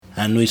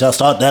And we shall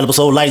start the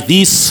episode like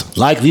this.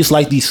 Hello,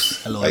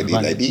 Like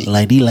everybody. this.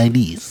 Like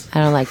this.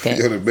 I don't like that.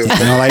 You know, You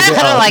don't like that?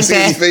 I don't like you see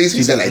his that. face?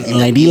 He said like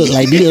Like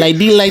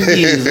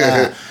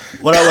this.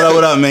 What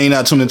up, man? You're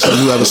not tuned into a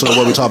new episode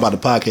where we talk about the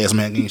podcast,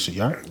 man. Gang shit,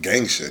 y'all.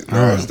 gang shit.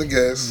 No, it's the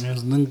gas.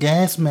 It's the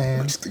gas,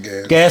 man. It's the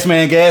gas.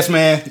 Gas,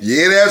 man.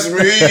 Yeah, that's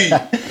me.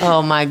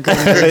 Oh my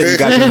goodness. You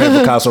got your man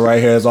Picasso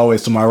right here, as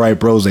always. To my right,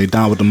 bros, they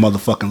down with the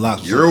motherfucking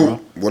locks. Yo,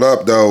 what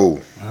up, though?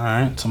 All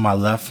right, to my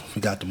left,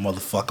 we got the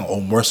motherfucking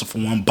old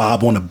merciful one,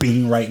 Bob on the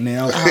bean right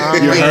now. You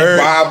Yeah, heard?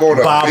 Bob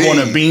on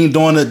the bean.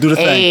 Do the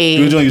thing. Hey.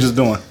 Do the thing you just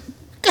doing.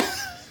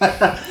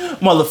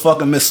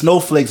 Motherfucking Miss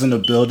Snowflake's in the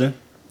building.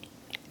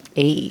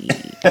 Hey,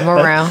 I'm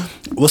around.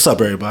 What's up,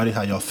 everybody?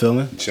 How y'all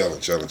feeling?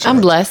 Chilling. I'm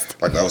blessed.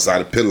 Like outside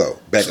the pillow,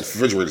 back in the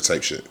refrigerator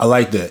type shit. I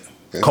like that.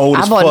 Cold I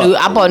as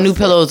fuck. bought new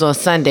pillows on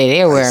Sunday.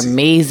 They were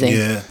amazing.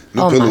 Yeah.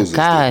 New Oh my pillows is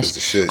gosh. the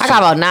shit. I got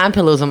about 9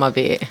 pillows on my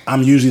bed.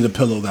 I'm usually the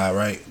pillow guy,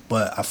 right?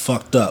 But I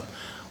fucked up.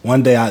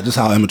 One day, this is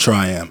how immature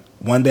I am.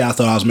 One day I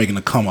thought I was making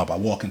a come up. I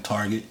walk in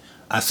Target.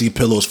 I see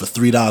pillows for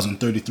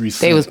 $3.33.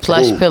 They was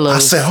plush Ooh. pillows. I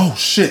said, oh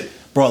shit.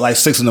 Brought like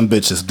 6 of them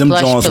bitches. Them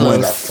Plush Jones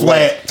went pillows.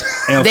 flat.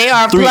 And They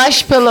are three-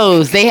 plush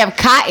pillows. They have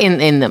cotton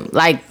in them,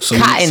 like So-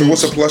 cotton. So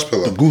what's a plush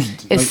pillow? The goose.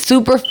 It's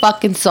super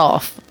fucking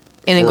soft,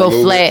 and it For a go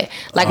little flat.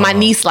 Like my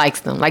niece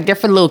likes them. Like they're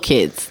for little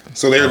kids.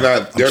 So they're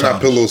not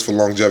childish. pillows for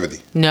longevity.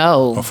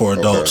 No, Or for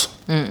adults.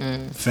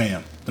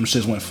 Fam. Them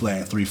shits went flat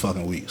in 3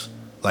 fucking weeks.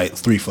 Like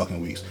 3 fucking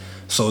weeks.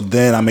 So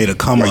then I made a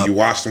come Like up. you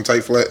washed them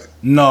tight flat.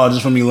 No,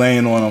 just from me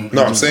laying on them.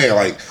 No, I'm saying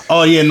like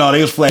Oh yeah, no,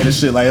 they was flat as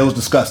shit. Like it was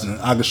disgusting.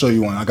 I can show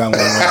you one. I got one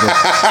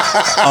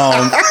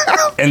right there.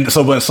 And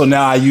so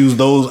now I use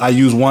those. I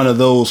use one of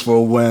those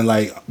for when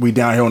like we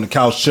down here on the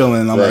couch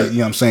chilling. I'm Right. like, you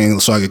know what I'm saying,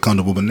 so I get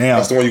comfortable. But now,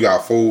 that's the one you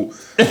got fold,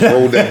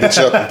 roll that bitch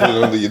up and put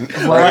it under your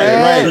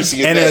right.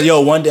 Greasy as And that.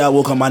 then one day I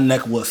woke up, my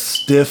neck was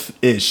stiff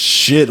as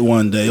shit.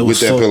 One day it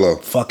was With that so pillow.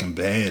 fucking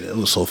bad. It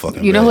was so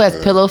fucking. you know bad. who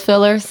has pillow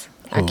fillers?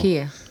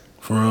 IKEA.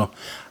 For real,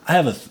 I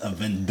have a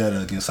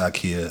vendetta against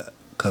IKEA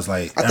because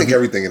like I think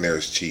everything in there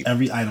is cheap.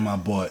 every item I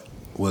bought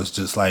was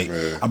just like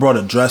Yeah. I brought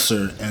a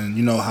dresser, and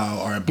you know how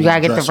R&B You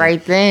gotta get the dresser,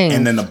 right thing.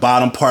 And then the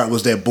bottom part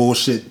was that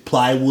bullshit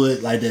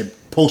plywood, like that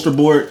poster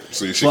board.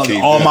 So you should Fucking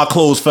keep all that. my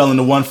clothes fell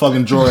into one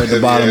fucking drawer at the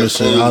Heavy bottom ass and shit.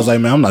 clothes. I was like,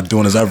 man, I'm not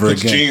doing this ever Put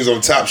again. jeans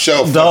on top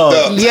shelf. Dog.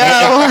 Fucked up. Yo,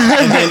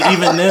 And then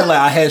even then, like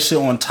I had shit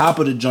on top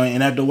of the joint,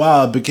 and after a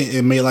while,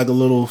 it made like a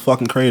little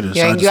fucking crater.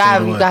 So I just threw it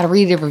you away. gotta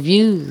read the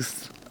reviews.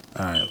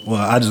 All right. Well,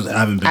 I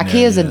haven't been.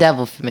 IKEA's there a yet.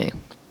 devil for me.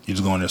 You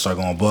just go in there, start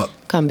going buck.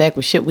 Come back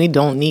with shit we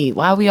don't need.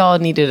 Why we all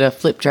needed a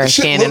flip trash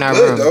Shit can look in our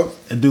good room? though.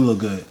 It do look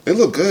good. It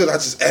look good. I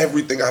just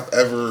everything I've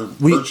ever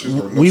purchased. Or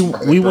know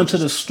somebody we that went to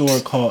the purchased. store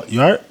called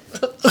Yard.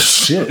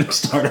 Shit,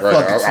 started Right,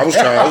 fucking. I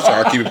was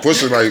trying to keep it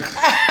pushing. Like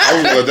I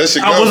was let that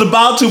shit go. I was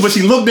about to, but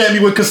she looked at me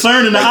with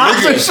concern in the eyes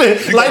nigga, and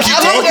shit. Like she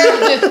told me,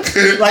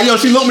 I like yo,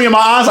 she looked me in my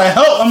eyes like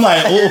help. I'm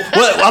like, oh,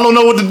 what? I don't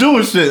know what to do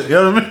with shit. You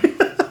know what I mean?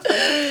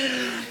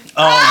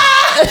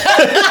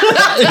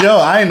 Yo,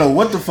 I didn't know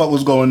what the fuck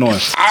was going on.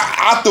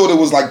 I thought it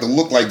was like the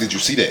look. Like, did you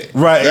see that?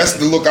 Right. That's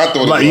the look I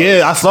thought. Like, it was.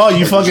 yeah, I saw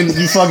you fucking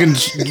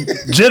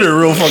jitter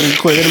real fucking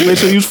quick. And make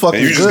sure you was fucking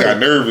And you just good. got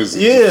nervous.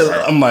 and Yeah, just,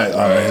 I'm like, all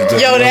right.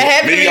 Yo, that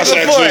happened maybe to I me should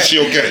before. ask her, is she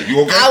okay?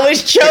 You okay? I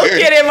was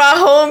choking and my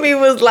homie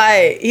was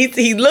like,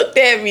 he looked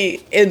at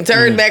me and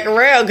turned back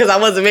around because I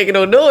wasn't making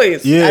no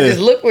noise. Yeah. I just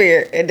looked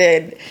weird. And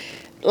then,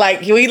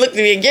 like, he looked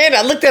at me again.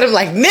 I looked at him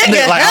like,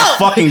 nigga, Like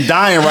help. I'm fucking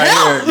dying right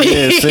Help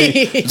here. Yeah, me.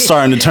 see, it's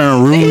starting to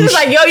turn rouge. He was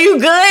like, yo, you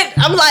good?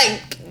 I'm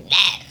like,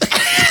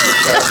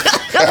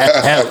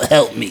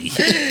 help me.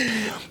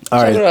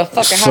 All Go to a right.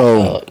 fucking hot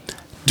So, dog.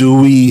 do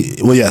we?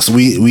 Well, yes,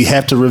 we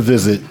have to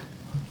revisit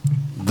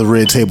the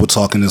Red Table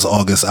Talk in this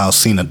August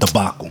Alcina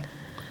debacle.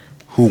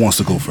 Who wants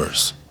to go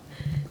first?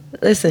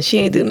 listen, she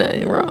ain't do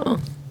nothing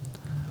wrong.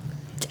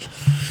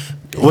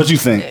 What you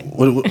think?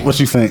 What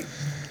you think?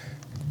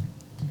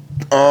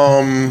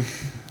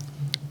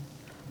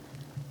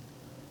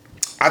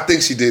 I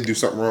think she did do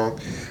something wrong.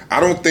 I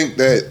don't think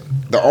that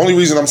the only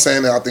reason I'm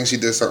saying that I think she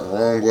did something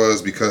wrong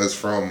was because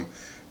from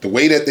the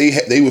way that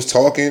they was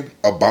talking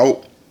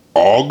about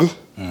Og.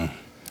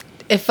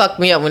 It fucked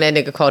me up when that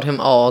nigga called him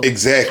Og.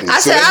 Exactly. I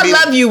So said, that I mean-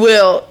 love you,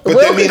 Will. But Will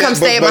that can mean- come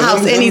stay at my house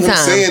him anytime.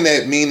 saying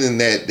that meaning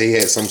that they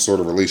had some sort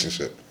of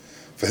relationship.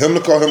 For him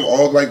to call him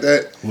Og like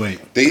that, Wait.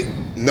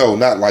 no,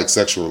 not like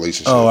sexual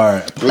relationship. Oh, all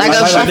right. Like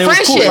a they was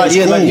cool. friendship. Like,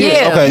 yeah, like, yeah.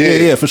 Yeah.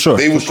 Okay, yeah, for sure.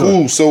 They was for sure.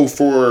 cool. So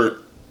for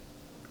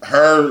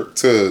her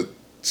to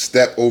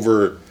step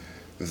over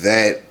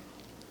that,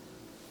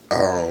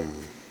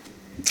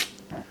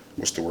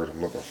 what's the word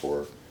I'm looking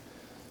for?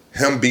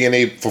 Him being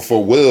able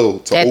for Will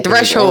to That open his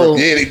threshold.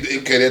 arms.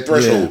 That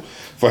threshold. Yeah.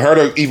 For her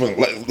to even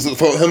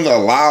for him to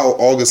allow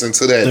August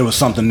into that, There was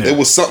something there. There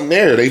was something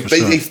there. They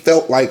sure.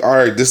 felt like, all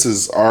right, this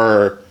is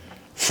our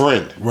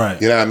friend. Right.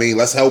 You know what I mean?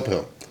 Let's help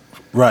him.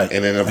 Right.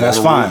 And then that's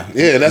fine.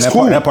 Yeah, that's that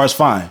cool. That part's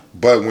fine.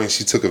 But when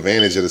she took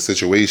advantage of the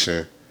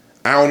situation,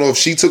 I don't know if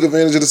she took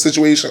advantage of the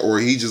situation or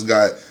he just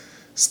got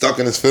stuck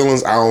in his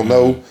feelings. I don't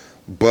know.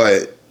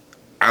 But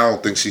I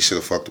don't think she should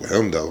have fucked with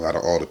him though, out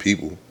of all the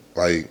people.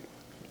 Like,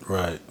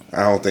 Right.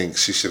 I don't think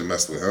she should have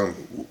messed with him.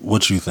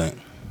 What you think?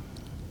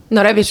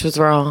 No, that bitch was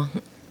wrong.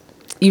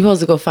 You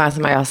supposed to go find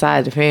somebody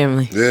outside the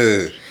family.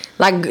 Yeah.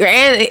 Like, and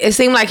it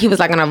seemed like he was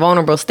like in a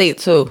vulnerable state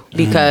too,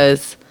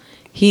 because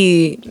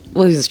he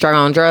was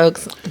struggling on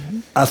drugs.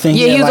 I think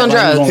he was on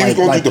drugs. He was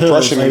going through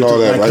depression and all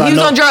that, right? He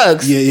was on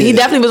drugs. Yeah. He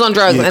definitely was on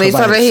drugs, and they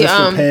started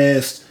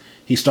passed.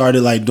 He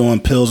started like doing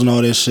pills and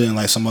all this shit, and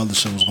like some other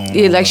shit was going on.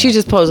 Yeah, like she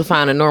just supposed to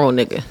find a normal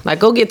nigga. Like,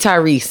 go get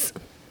Tyrese.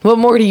 What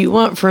more do you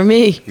want from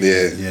me?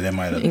 Yeah. Yeah, that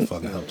might have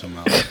fucking helped him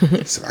out.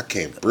 He said, I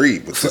can't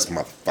breathe with this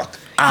motherfucker.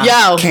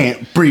 I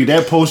can't breathe.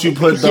 That post you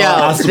put, dog,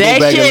 I still go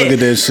back and look at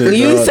that shit.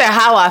 You dog. said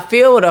how I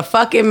feel with a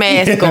fucking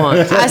mask on.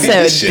 I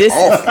said, this shit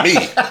off me.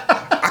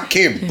 I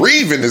can't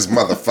breathe in this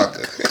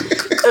motherfucker.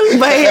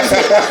 But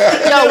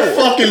yo,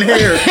 fucking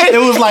hair. It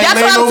was like, that's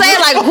what I'm saying.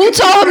 Like, who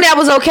told him that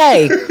was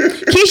okay?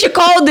 Keisha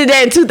Cole did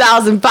that in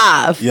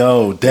 2005.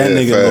 Yo, that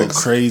nigga facts. looked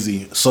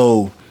crazy.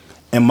 So,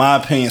 in my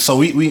opinion, so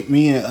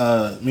me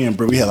and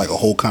Britt, we had like a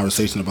whole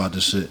conversation about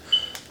this shit.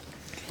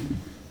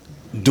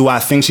 Do I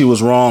think she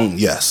was wrong?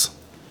 Yes.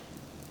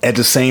 At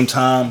the same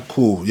time,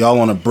 cool. Y'all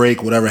on a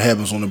break, whatever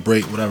happens on the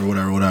break,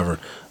 whatever.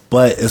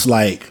 But it's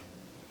like,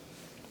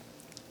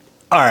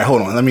 all right,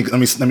 hold on. Let me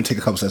take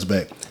a couple steps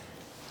back.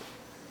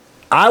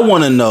 I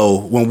want to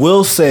know when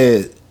Will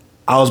said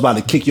I was about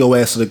to kick your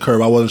ass to the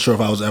curb. I wasn't sure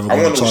if I was ever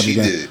going to talk to you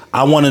again.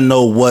 I want to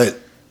know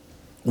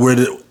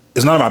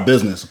it's none of our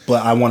business,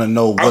 but I want to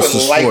know what's the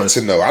source. I would like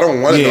to know. I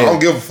don't want to know. I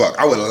don't give a fuck.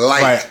 I would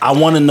like. Right. I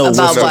want to know what's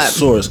the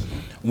source.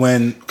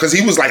 Because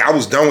he was like, I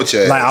was done with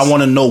your ass. Like, I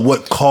want to know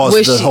what caused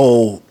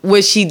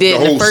what she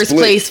did in the first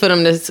place for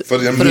them to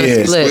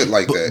split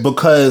like that.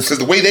 Because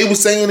the way they were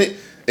saying it,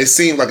 it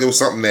seemed like it was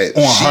something that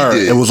she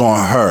did. It was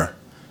on her.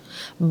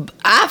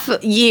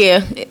 Definitely,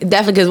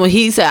 because when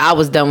he said I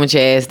was done with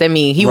your ass, that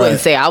mean he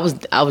wouldn't say I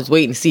was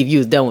waiting to see if you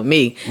was done with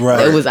me. Right.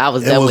 I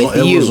was done with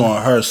you. It was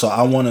on her, so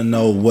I want to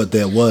know what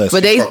that was.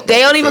 But they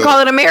don't even call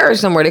it a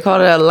marriage anymore. They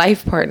call it a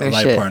life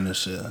partnership.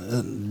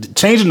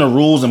 Changing the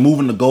rules and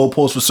moving the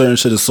goalposts for certain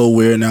shit is so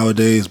weird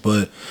nowadays.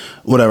 But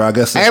whatever, I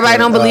guess everybody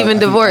don't believe in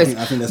divorce.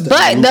 I think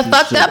but the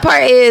fucked up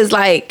part is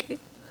like,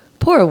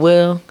 poor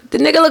Will. The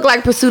nigga look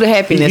like Pursuit of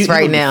Happiness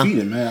right now.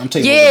 Defeated, man. I'm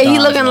taking he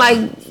looking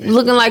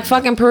like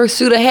fucking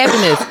Pursuit of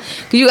Happiness.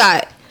 Cause you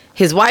got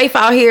his wife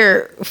out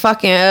here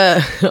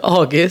fucking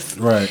August.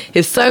 Right.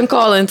 His son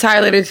calling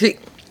Tyler the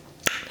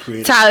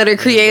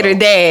Creator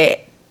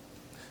dad.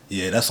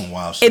 Yeah, that's some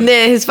wild shit. And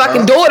then his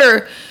fucking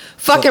daughter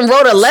fucking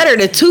wrote a letter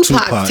to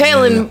Tupac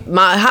telling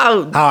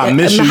how I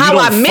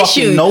miss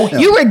you. Know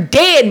him. You were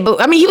dead, but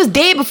I mean he was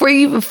dead before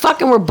you even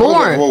fucking were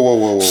born.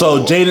 Whoa.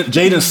 So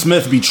Jaden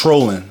Smith be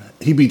trolling.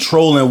 He be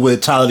trolling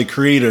with Tyler the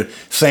Creator,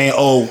 saying,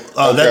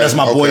 that's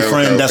my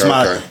boyfriend.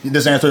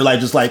 This answer,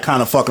 like, just like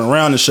kind of fucking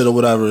around and shit or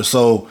whatever.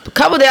 So a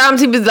couple of times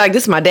he was like,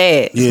 this is my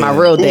dad. It's my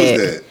real dad.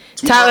 Who was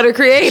that? Tyler the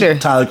Creator.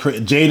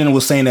 Jaden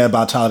was saying that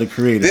about Tyler the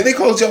Creator. Then they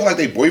called each other like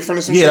they boyfriend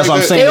or something. Yeah, that's what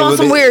I'm saying. They on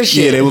some weird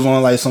shit. Yeah, they was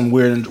on like some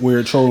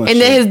weird trolling. And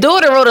then his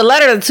daughter wrote a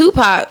letter to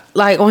Tupac,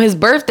 like on his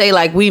birthday,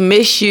 like, we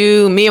miss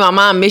you. Me and my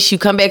mom miss you.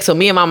 Come back so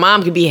me and my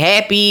mom could be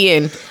happy.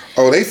 And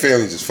they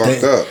family just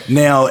fucked up.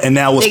 Now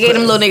they gave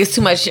them little niggas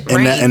too much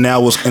rain. And that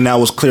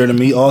was clear to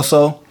me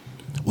also.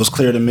 What's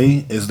clear to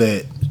me is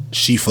that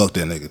she fucked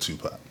that nigga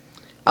Tupac.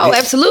 Oh,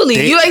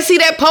 absolutely. You ain't see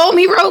that poem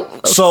he wrote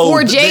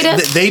for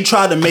Jada? They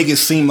tried to make it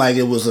seem like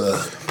it was a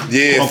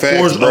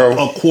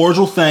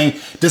cordial thing.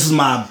 This is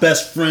my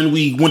best friend.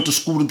 We went to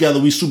school together.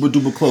 We super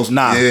duper close.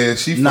 Nah. Yeah,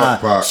 she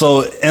fucked Pac.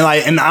 So,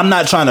 and I'm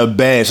not trying to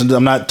bash.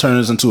 I'm not turning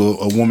this into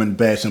a woman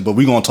bashing, but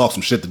we're going to talk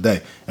some shit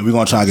today. And we're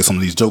going to try and get some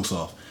of these jokes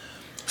off.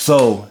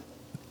 So,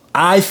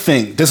 I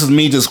think, this is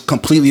me just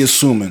completely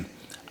assuming,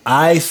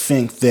 I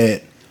think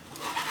that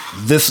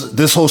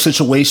this whole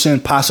situation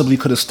possibly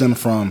could have stemmed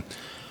from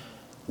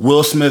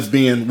Will Smith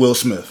being Will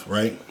Smith,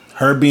 right?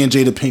 Her being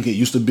Jada Pinkett,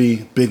 used to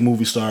be big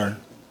movie star.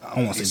 I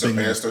don't want to say big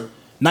movie star.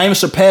 Not even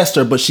surpassed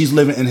her, but she's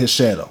living in his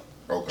shadow.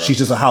 Okay. She's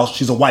just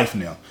she's a wife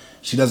now.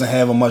 She doesn't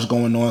have much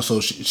going on.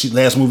 So she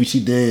last movie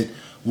she did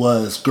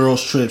was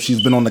Girls Trip.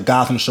 She's been on the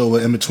Gotham show,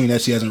 but in between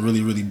that she hasn't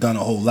really done a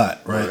whole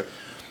lot, right?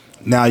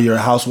 Now you're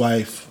a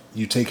housewife,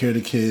 you take care of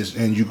the kids,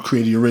 and you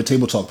created your Red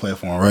Table Talk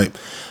platform, right?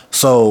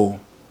 So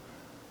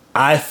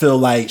I feel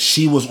like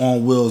she was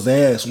on Will's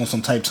ass on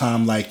some type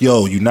time, like,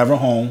 yo, you never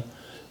home.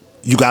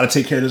 You got to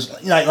take care of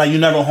this. Like you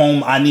never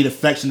home. I need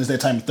affection. This, that,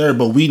 time, and third.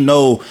 But we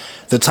know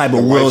the type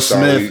of Will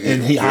Smith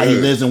and how he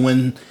lives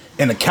and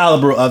the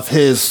caliber of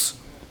his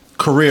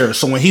career.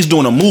 So when he's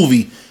doing a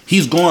movie,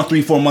 he's going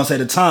 3-4 months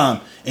at a time,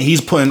 and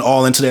he's putting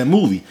all into that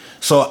movie.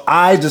 So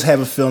I just have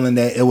a feeling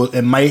that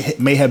it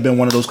may have been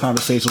one of those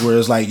conversations where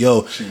it's like,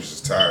 yo, she was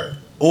just tired.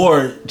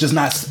 Or just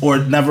not, or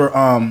never,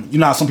 you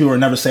know how some people are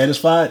never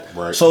satisfied?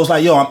 Right. So it's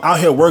like, yo, I'm out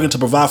here working to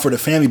provide for the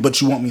family,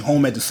 but you want me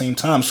home at the same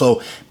time.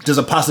 So there's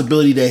a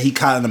possibility that he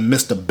kind of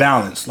missed the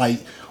balance.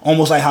 Like,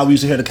 almost like how we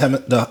used to hear the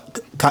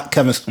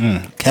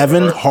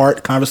Kevin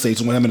Hart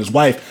conversation with him and his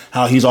wife,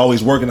 how he's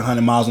always working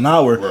 100 miles an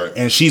hour, right.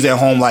 And she's at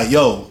home like,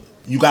 yo,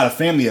 you got a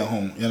family at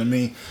home. You know what I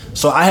mean?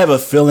 So I have a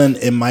feeling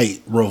it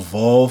might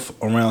revolve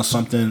around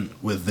something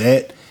with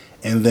that,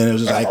 and then it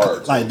was just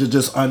That's hard,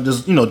 just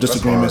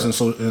disagreements and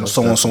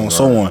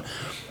so on.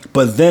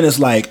 But then it's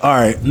like, all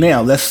right,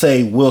 now let's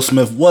say Will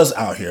Smith was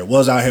out here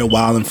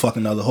wilding,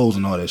 fucking other hoes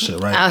and all that shit,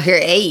 right? Out here,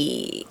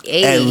 ayy.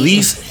 At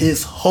least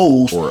his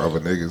hoes Or other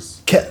niggas.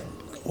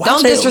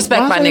 Don't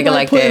disrespect my nigga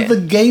like that. The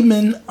gay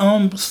men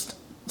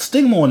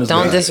stigma on his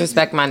Don't back.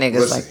 disrespect my niggas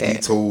Listen, like that.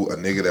 he told a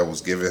nigga that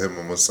was giving him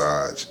a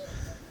massage,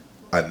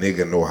 a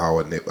nigga know how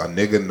a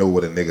nigga know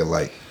what a nigga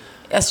like.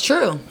 That's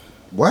true.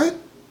 What?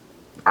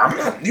 I'm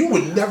not. You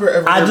would never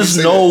ever. I just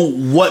know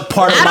what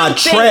part of I my don't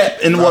think- trap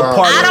and what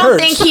part I it don't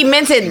hurts. think he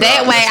meant it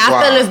that Nah, way. that's I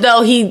wild. feel as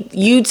though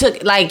you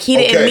took like he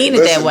didn't mean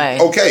it that way.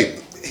 Okay,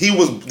 he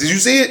was. Did you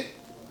see it?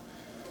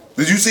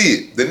 Did you see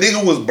it? The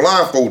nigga was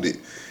blindfolded,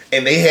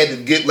 and they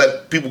had to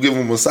let people give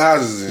him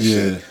massages and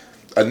shit.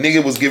 A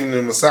nigga was giving him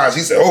a massage.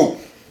 He said, "Oh,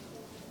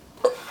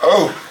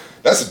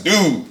 that's a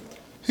dude."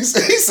 He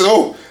said,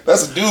 "Oh,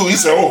 that's a dude." He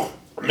said, "Oh,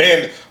 a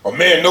man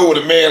know what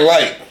a man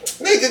like."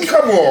 Nigga,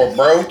 come on,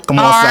 bro. Come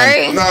on, All son.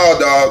 right. No,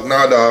 dog.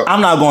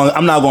 I'm not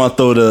going to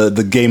throw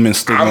the gay men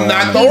stigma. I'm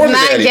not on throwing He's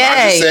not it at him. I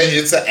gay. just said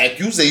it's an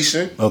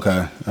accusation him. Okay,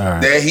 all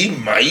right, that he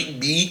might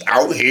be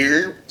out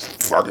here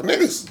fucking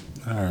niggas.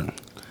 all right.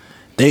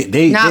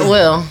 They Not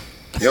Will.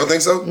 You don't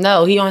think so?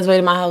 No, he on his way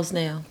to my house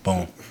now.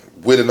 Boom.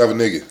 With another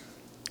nigga.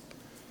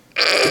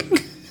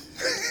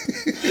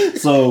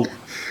 So,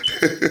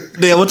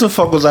 yeah, what the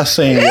fuck was I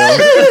saying, yo?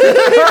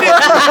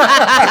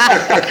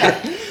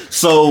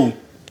 So,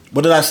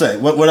 what did I say?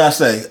 What did I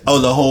say? Oh,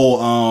 the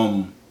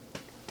whole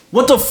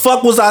what the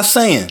fuck was I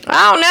saying?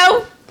 I don't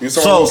know. You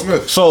saw Will So,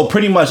 Smith. so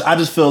pretty much, I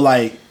just feel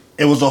like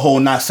it was a whole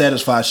not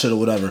satisfied shit or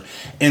whatever.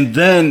 And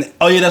then,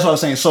 oh yeah, that's what I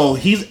was saying. So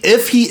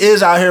if he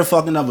is out here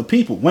fucking other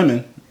people, women,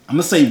 I'm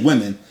gonna say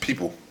women,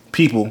 people,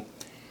 he's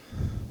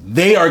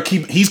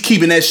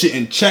keeping that shit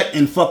in check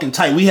and fucking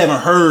tight. We haven't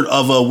heard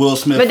of a Will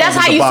Smith. But that's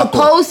how fucking you're debacle.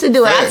 supposed to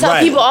do it. I tell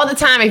Right. people all the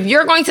time, if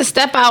you're going to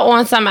step out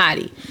on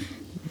somebody,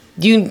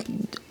 you,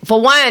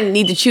 for one,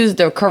 need to choose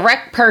the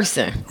correct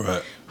person.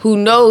 Right. Who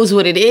knows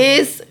what it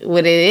is,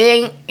 what it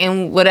ain't,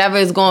 and whatever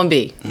it's going to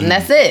be. And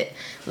that's it.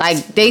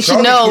 Like, they should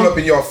Y'all get caught know. up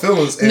in y'all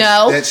feelings and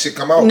No. that shit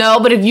come out. No,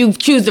 but if you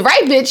choose the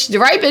right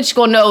bitch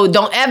gonna know,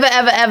 don't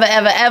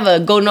ever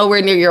go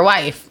nowhere near your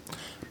wife.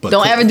 But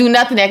Don't ever do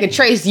nothing that could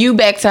trace you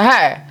back to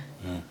her.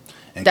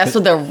 and That's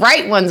what the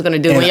right one's gonna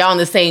do And- when y'all on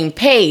the same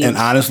page. And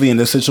honestly, in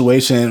this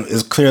situation,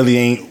 it clearly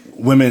ain't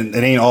women.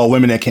 It ain't all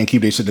women that can't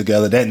keep their shit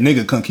together. That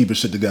nigga couldn't keep his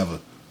shit together.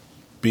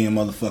 Being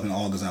motherfucking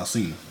August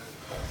Alsina.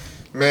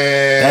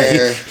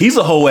 Man, He's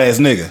a whole ass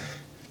nigga.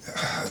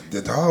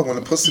 the dog when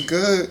the pussy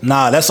good.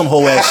 Nah, that's some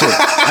whole ass shit.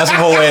 That's some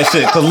whole ass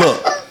shit. Cause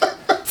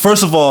look,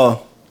 first of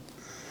all,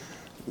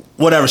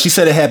 whatever she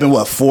said it happened.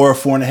 What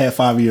 4.5,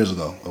 5 years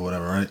ago or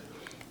whatever, right?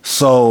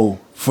 So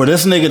for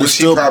this nigga to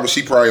still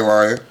She probably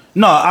lying.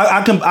 no,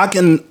 I can.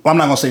 I'm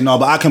not gonna say no,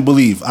 but I can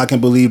believe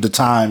the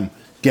time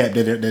gap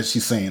that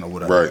she's saying or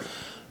whatever. Right.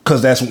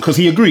 Because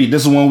he agreed.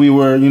 This is when we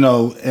were,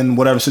 in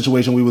whatever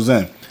situation we was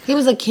in. He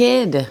was a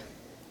kid.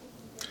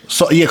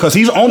 So yeah, because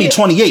he's only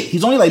 28.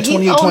 He's only like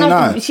 28,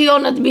 29. She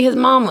old enough to be his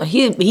mama.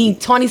 He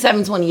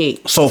 27,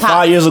 28. So Top.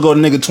 5 years ago, the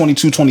nigga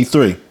 22,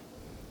 23.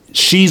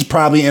 She's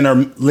probably in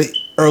her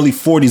early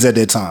 40s at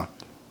that time.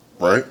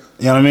 Right.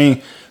 You know what I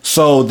mean?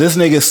 So this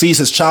nigga sees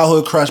his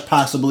childhood crush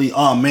possibly.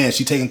 Oh man,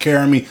 she taking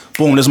care of me.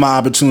 Boom, this is my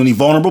opportunity.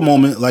 Vulnerable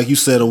moment, like you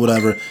said or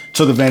whatever.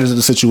 Took advantage of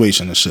the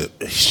situation and shit.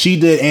 She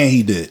did and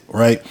he did,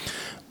 right?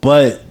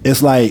 But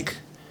it's like,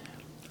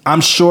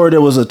 I'm sure there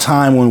was a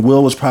time when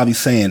Will was probably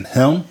saying,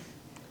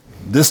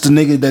 this the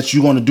nigga that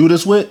you gonna do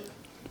this with?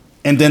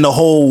 And then the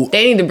whole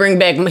They need to bring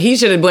back. He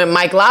should have went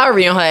Mike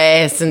Lowry on her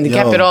ass and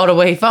kept Yo, it all the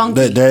way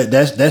funky.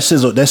 that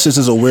shit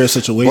is a weird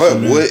situation.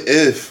 But man. what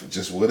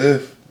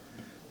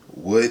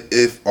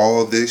if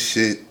all this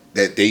shit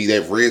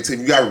that red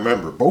team, you gotta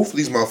remember, both of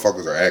these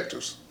motherfuckers are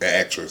actors and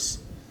actress.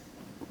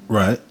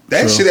 Right.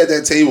 That True. shit at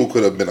that table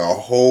could have been a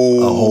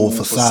whole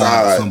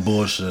facade, some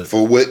bullshit.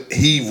 for what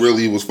he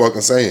really was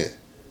fucking saying.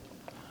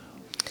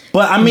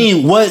 But I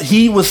mean, what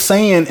he was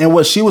saying and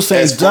what she was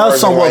saying As far does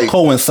as, somewhat like-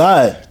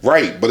 coincide.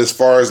 Right, but as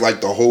far as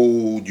like the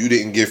whole you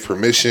didn't give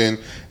permission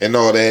and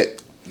all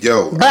that,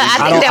 yo. but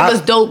I think that was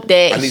dope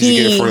that I need you to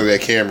get in he. front of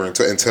that camera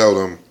and tell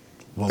them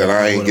that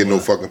I ain't what- getting no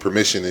what? fucking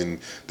permission, and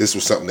this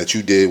was something that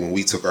you did when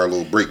we took our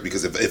little break.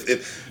 Because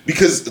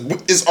because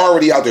it's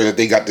already out there that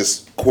they got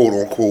this quote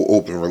unquote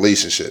open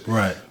relationship.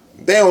 Right.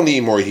 They don't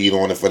need more heat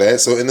on it for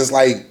that. So and it's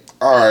like,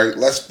 all right,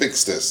 let's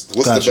fix this.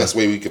 What's Gotcha. the best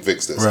way we can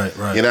fix this? Right.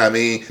 You know what I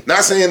mean?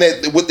 Not saying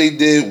that what they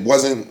did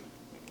wasn't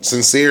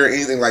sincere or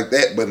anything like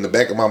that, but in the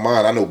back of my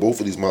mind, I know both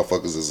of these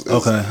motherfuckers is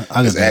Okay,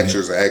 I is get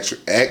actors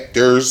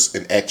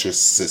and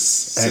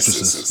actresses.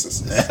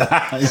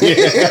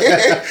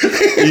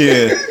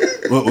 Yeah.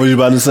 What were you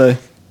about to say?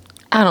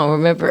 I don't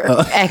remember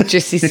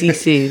actress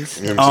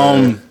CCCs. You know what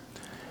I'm saying?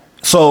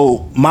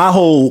 So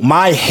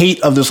my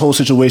hate of this whole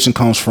situation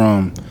comes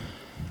from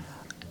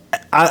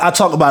I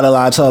talk about it a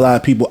lot. I tell a lot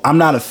of people I'm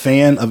not a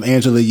fan of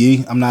Angela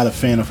Yee. I'm not a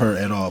fan of her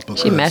at all.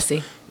 Because, She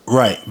messy.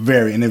 right?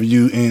 Very. And if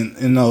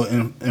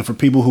and for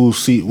people who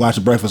watch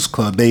the Breakfast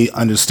Club, they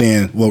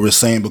understand what we're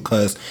saying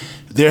because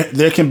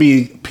there can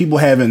be people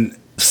having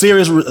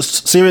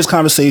serious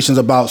conversations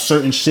about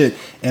certain shit,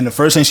 and the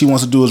first thing she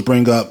wants to do is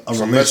bring up a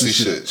Some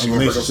relationship. messy shit. She gonna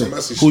bring up some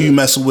messy Who shit. you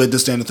messing with?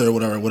 This, that, and the third,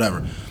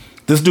 whatever.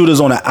 This dude is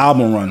on an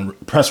album run,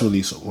 press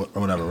release or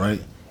whatever,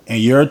 right? And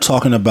you're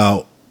talking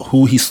about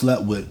who he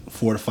slept with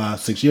 4 to 5,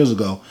 6 years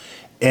ago.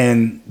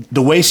 And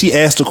the way she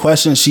asked the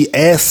question, she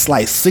asked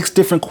like 6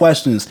 different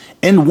questions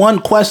in one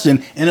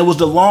question, and it was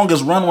the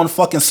longest run-on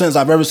fucking sentence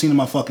I've ever seen in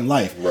my fucking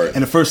life. Right.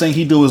 And the first thing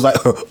he do is like,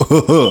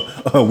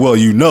 well,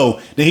 you know.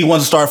 Then he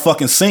wants to start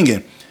fucking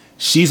singing.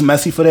 She's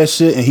messy for that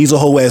shit, and he's a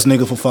whole ass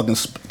nigga for fucking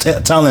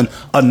telling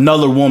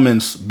another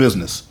woman's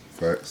business.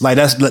 Facts. Like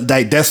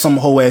that's some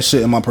whole ass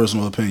shit in my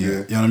personal opinion. Yeah.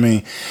 You know what I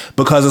mean?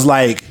 Because it's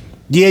like,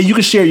 yeah, you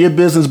can share your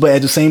business, but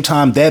at the same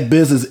time, that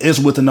business is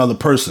with another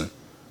person.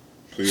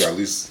 So you at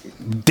least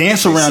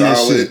Dance around that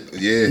solid,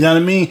 shit. yeah. You know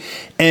what I mean?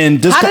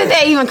 And this How did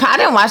they even? I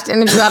didn't watch the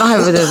interview. I don't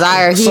have a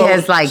desire. He So-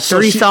 has like so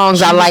 3 she- songs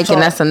she I was like, talk-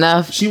 and that's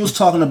enough. She was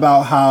talking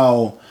about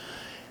how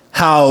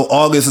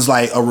August is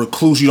like a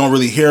recluse. You don't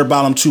really hear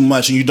about him too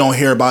much, and you don't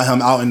hear about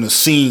him out in the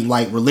scene,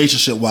 like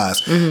relationship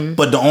wise. Mm-hmm.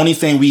 But the only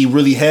thing we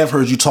really have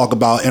heard you talk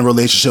about in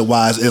relationship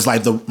wise is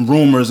like the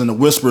rumors and the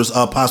whispers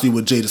of possibly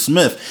with Jada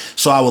Smith.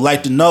 So I would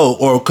like to know,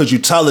 or could you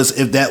tell us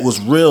if that was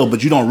real?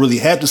 But you don't really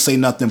have to say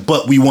nothing.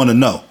 But we want to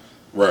know.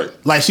 Right.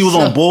 Like she was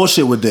on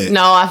bullshit with that.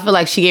 No, I feel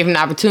like she gave him the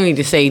opportunity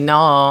to say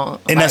no.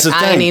 And that's the I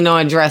thing. ain't even know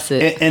address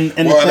it. And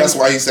Well, the that's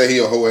thing- why he said he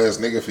a whole ass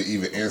nigga for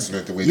even answering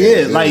it the way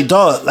Yeah, that he like, did.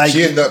 dog, like-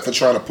 she ended up for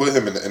trying to put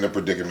him in a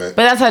predicament.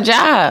 But that's her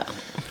job.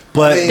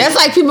 but I mean- That's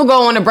like people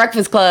go on the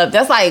Breakfast Club.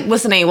 That's like,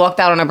 what's the name? Walked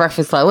out on the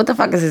Breakfast Club. What the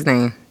fuck is his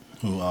name?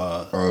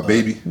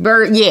 Baby.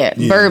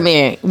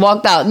 Birdman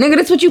walked out. Nigga,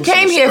 that's what you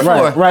came here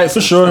for. right, for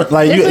sure.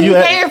 Like That's what you you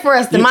had- came here for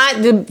us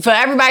for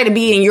everybody to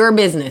be in your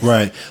business.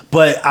 Right.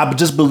 But I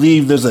just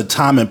believe there's a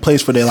time and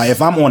place for that. Like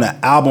if I'm on an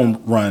album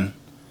run,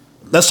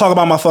 let's talk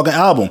about my fucking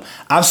album.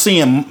 I've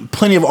seen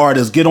plenty of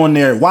artists get on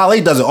there.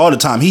 Wale does it all the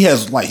time.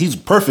 He's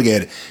perfect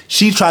at it.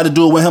 She tried to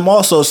do it with him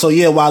also. So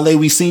yeah, Wale,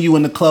 we seen you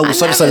in the club with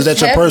such and such. Is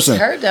that your person?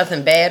 Heard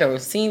nothing bad or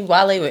seen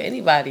Wale with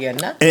anybody or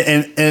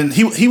nothing. And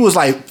he was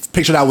like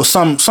pictured out with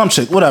some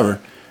chick, whatever.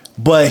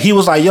 But he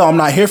was like, yo, I'm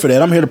not here for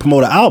that. I'm here to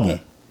promote an album.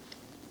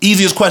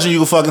 Easiest question you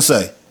can fucking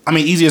say. I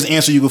mean, easiest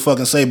answer you can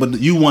fucking say. But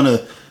you want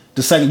to,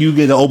 the second you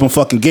get an open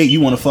fucking gate,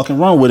 you want to fucking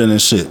run with it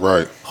and shit.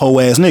 Right. Whole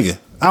ass nigga.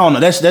 I don't know.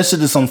 That shit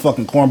is some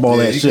fucking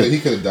cornball ass shit. He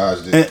could have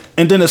dodged it.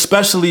 And then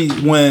especially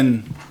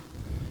when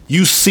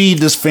you see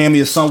this family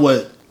is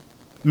somewhat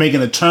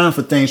making a turn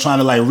for things, trying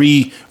to like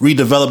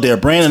redevelop their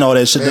brand and all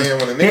that shit. Man,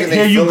 when a nigga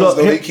they feelings,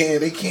 though,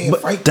 they can't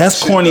But fight.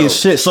 that's that corny shit, as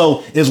shit.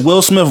 So is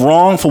Will Smith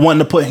wrong for wanting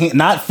to put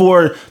not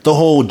for the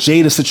whole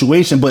Jada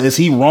situation, but is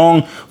he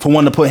wrong for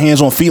wanting to put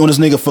hands on feet on this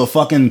nigga for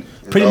fucking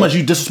pretty No. much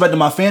you disrespecting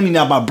my family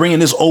now by bringing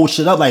this old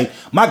shit up? Like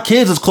my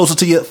kids is closer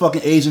to your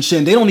fucking age and shit,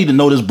 and they don't need to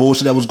know this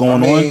bullshit that was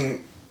going on.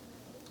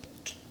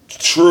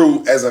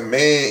 True, as a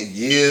man,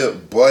 yeah,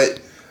 but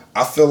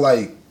I feel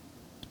like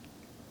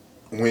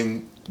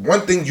when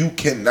one thing you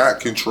cannot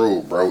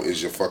control, bro,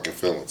 is your fucking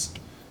feelings.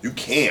 You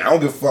can't. I don't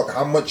give a fuck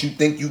how much you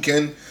think you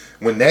can.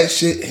 When that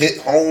shit hit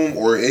home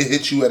or it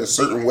hit you at a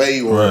certain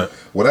way or Right.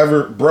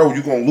 whatever, bro,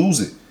 you're gonna lose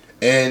it.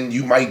 And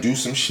you might do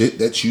some shit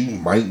that you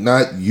might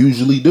not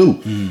usually do.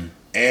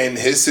 And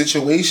his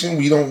situation,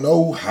 we don't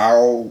know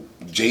how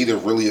Jada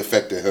really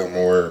affected him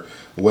or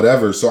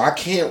whatever. So I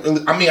can't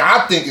really. I mean,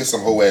 I think it's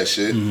some whole ass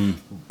shit,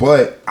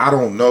 but I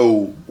don't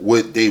know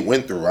what they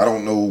went through. I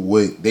don't know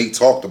what they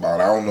talked about.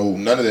 I don't know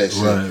none of that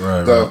shit.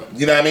 Right.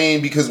 You know what I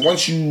mean? Because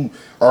once you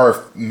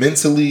are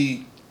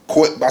mentally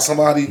caught by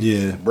somebody,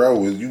 Yeah.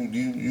 bro,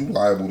 you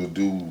liable to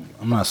do.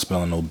 I'm not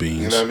spelling no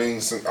beans. You know what I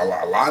mean?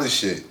 A lot of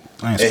shit.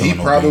 I ain't And he spilling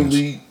no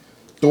probably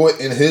thought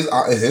in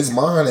his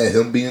mind that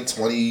him being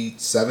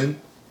 27,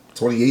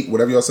 28,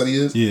 whatever y'all said he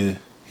is. Yeah.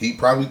 He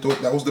probably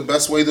thought that was the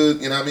best way to,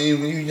 you know what I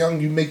mean? When you're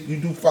young, you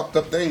do fucked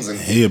up things. And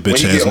He a when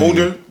bitch you ass get nigga.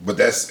 older, but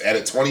that's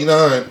at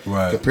 29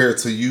 Right. compared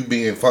to you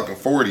being fucking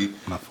 40.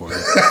 I'm not 40.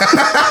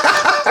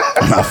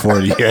 I'm not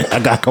 40 yet. I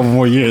got a couple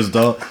more years,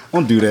 dog.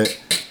 Don't do that.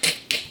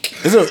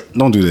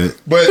 Don't do that.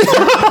 But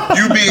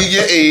you being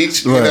your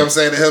age, you know Right. what I'm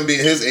saying, and him being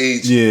his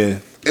age, Yeah.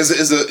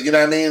 is a you know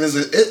what I mean?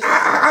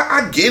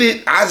 I get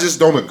it. I just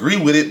don't agree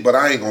with it, but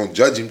I ain't gonna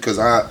judge him because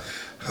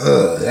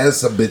that's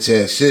some bitch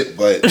ass shit.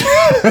 But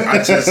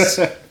I just,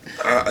 you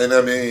know what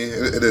I mean?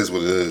 It is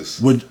what it is.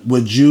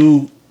 Would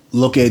you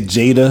look at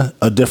Jada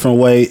a different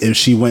way if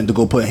she went to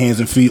go put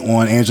hands and feet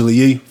on Angela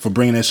Yee for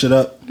bringing that shit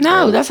up?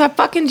 No, that's her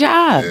fucking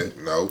job. Yeah,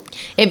 no.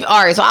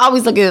 All right, so I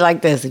always look at it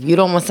like this: if you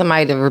don't want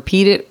somebody to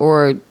repeat it,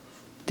 or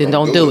then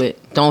don't do it.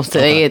 Don't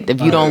say it if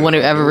you don't want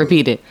to ever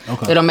repeat it.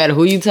 Okay. It don't matter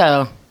who you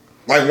tell.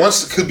 Like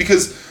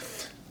because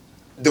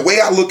the way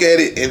I look at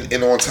it,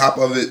 and on top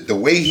of it, the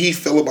way he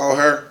feel about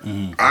her,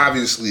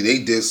 obviously they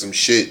did some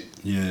shit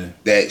Yeah.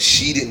 that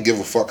she didn't give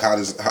a fuck how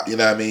this, you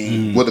know what I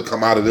mean, would have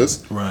come out of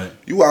this. Right.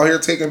 You out here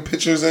taking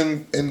pictures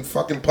in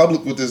fucking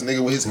public with this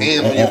nigga with his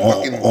hand on your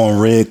fucking on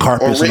red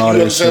carpets and all you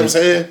that understand what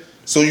I'm shit. saying?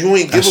 So you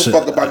ain't give a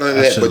fuck about none of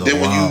that. But then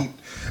when you,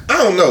 I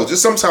don't know,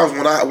 just sometimes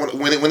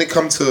when it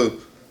comes to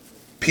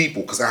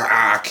people, because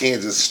I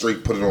can't just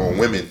straight put it on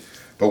women.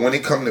 But when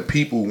it come to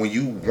people, when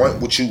you want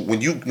what you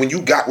when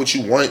you got what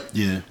you want,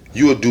 Yeah.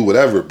 you'll do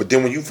whatever. But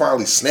then when you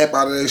finally snap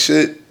out of that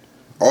shit,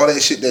 all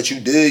that shit that you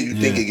did, you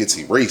think it gets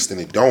erased and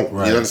it don't.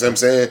 Right. You understand what I'm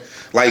saying?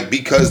 Like,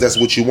 because that's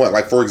what you want.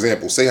 Like, for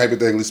example, say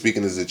hypothetically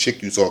speaking, there's a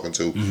chick you talking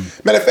to.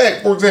 Matter of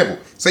fact, for example,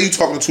 say you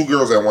talking to two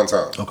girls at one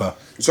time. Okay.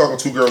 You talking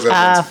to two girls at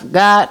one time. I've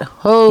got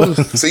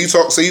hoes. Say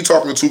you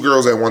talking to two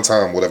girls at one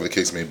time, whatever the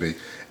case may be,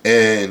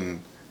 and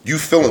you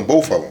feeling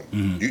both of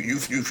them. You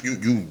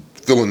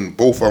feeling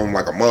both of them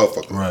like a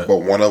motherfucker. Right. But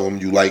one of them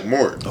you like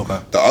more. Okay.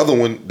 The other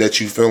one that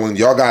you feeling,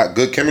 y'all got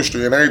good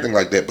chemistry and everything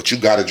like that, but you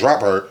got to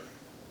drop her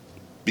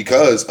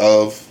because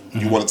of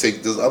you want to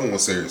take this other one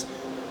serious.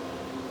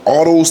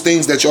 All those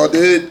things that y'all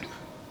did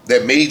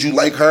that made you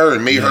like her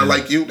and made her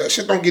like you, that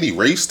shit don't get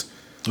erased.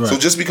 Right. So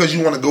just because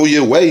you want to go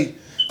your way,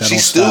 That she's don't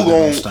still stop, that don't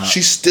going. stop.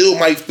 She still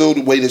might feel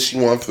the way that she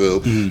want to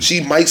feel.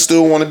 She might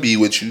still want to be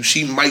with you.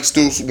 She might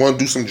still want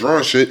to do some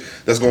drawing shit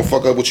that's gonna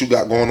fuck up what you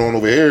got going on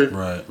over here.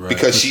 Right,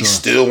 Because for she sure.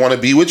 still want to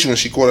be with you, and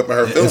she caught up in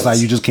her feelings. It's like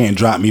you just can't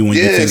drop me when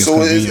you think it's so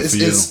convenient for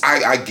you.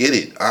 I get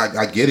it.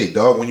 I get it,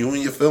 dog. When you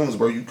in your feelings,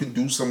 bro, you can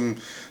do some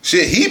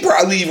shit. He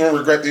probably even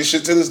regret this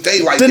shit to this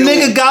day. Like The yo,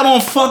 nigga got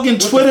on fucking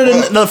the Twitter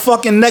fuck? the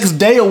fucking next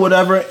day or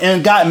whatever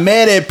and got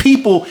mad at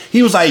people.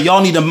 He was like,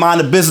 y'all need to mind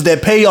the business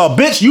that pay y'all.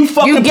 Bitch, you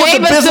fucking You put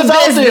gave the us business the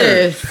out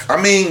there. business. I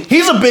mean,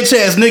 He's a bitch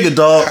ass nigga,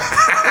 dog.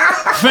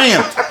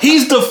 Fam,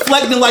 he's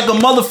deflecting like a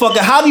motherfucker.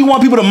 How do you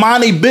want people to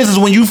mind their business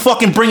when you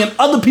fucking bringing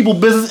other people's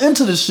business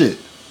into this shit?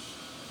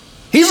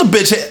 He's a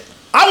bitch.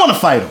 I want to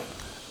fight him.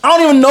 I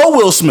don't even know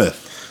Will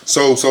Smith.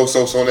 so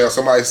now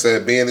somebody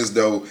said being as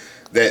though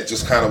that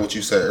just kind of what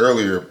you said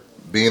earlier,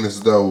 being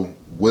as though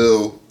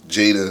Will,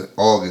 Jada,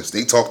 August,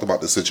 they talked about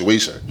the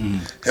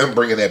situation. Him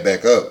bringing that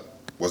back up,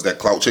 was that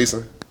clout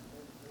chasing?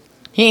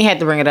 He ain't had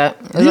to bring it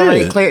up. It was Yeah.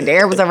 already cleared. The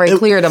air was already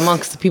cleared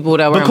amongst the people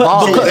that were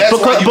involved. because- that's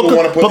why you would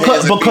wanna put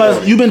hands in because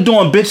people. you've been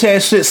doing bitch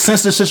ass shit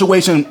since the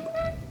situation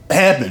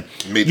happened.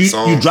 Made the You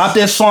song. dropped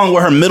that song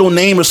with her middle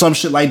name or some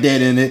shit like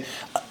that in it.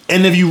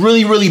 And if you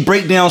really, really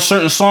break down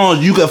certain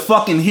songs, you could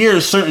fucking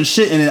hear certain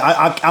shit in it.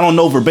 I don't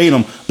know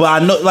verbatim, but I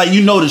know, like,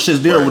 you know the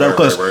shit's there or Right, whatever,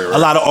 because right. a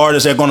lot of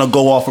artists are gonna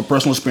go off of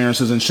personal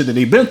experiences and shit that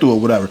they've been through or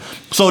whatever.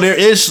 So there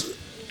is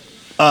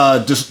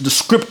just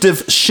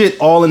descriptive shit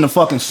all in the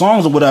fucking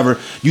songs or whatever.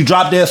 You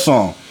drop that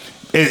song.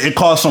 It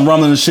caused some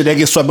rumbling and shit that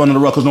gets swept under the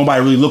rug because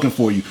nobody really looking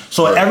for you.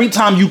 So Right. every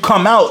time you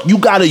come out, you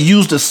gotta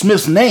use the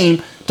Smith's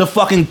name to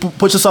fucking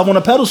put yourself on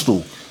a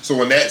pedestal.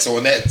 So in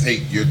that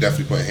take, you're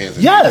definitely putting hands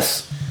in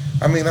Yes.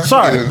 I mean, I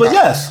Sorry, can get it in, but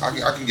yes. I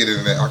can get it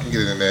in that. I can get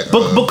it in that.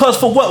 But because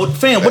for what,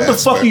 fam? What the fuck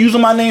aspect. are you using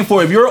my name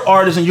for? If you're an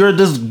artist and you're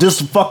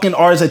this fucking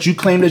artist that you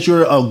claim that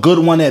you're a good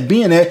one at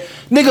being that,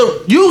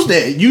 nigga, use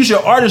that. Use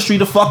your artistry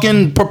to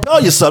fucking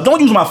propel yourself.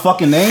 Don't use my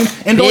fucking name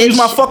and don't Bitch. use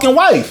my fucking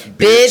wife,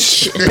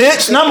 Bitch.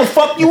 bitch. Now I'ma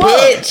fuck you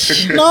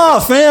Bitch. up. Nah,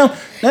 fam.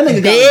 That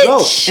nigga Bitch.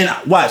 gotta go.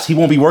 And watch, he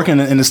won't be working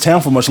in this town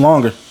for much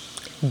longer.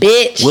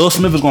 Bitch. Will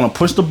Smith is gonna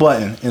push the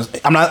button. And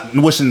I'm not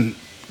wishing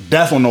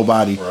death on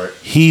nobody. Right.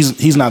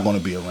 He's not gonna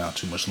be around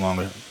too much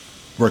longer,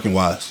 working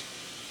wise.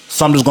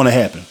 Something's gonna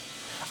happen.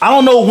 I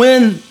don't know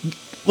when.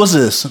 What's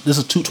this? This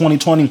is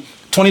 2020.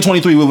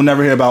 2023. We will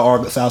never hear about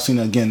August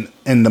Alsina again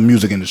in the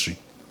music industry.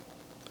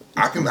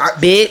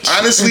 Bitch.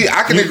 Honestly,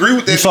 I can agree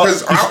with that you saw-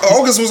 because you-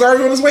 August was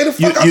already on his way to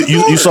fuck out the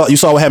door. You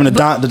saw what happened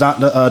to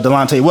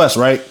Delonte West,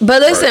 right?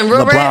 But listen,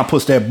 real LeBron rap.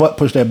 pushed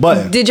that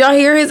button. Did y'all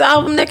hear his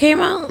album that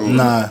came out?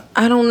 Nah.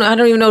 I don't know. I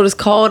don't even know what it's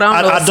called.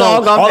 I don't know I the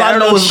song. don't. All I I don't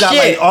know know is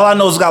shit. all I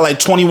know is it's got like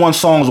 21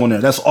 songs on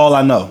there. That's all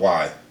I know.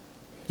 Why?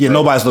 Yeah,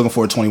 nobody's looking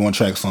for a 21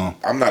 track song.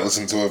 I'm not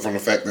listening to it from the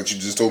fact that you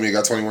just told me it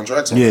got 21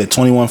 tracks on Yeah, it.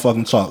 21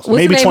 fucking songs. What's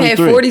Maybe his name?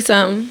 23. Had 40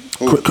 something.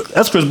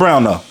 That's Chris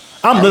Brown though.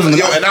 I'm listening.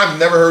 Yo, and I've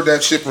never heard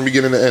that shit from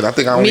beginning to end. I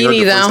think I only Me heard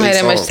neither. the I first don't 8 have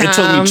that much songs.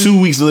 time. It took me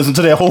 2 weeks to listen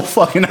to that whole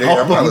fucking Yeah, I'm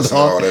album. not listening to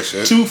dog. all that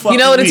shit. 2 fucking You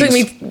know what it took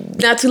weeks. me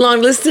not too long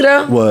to listen to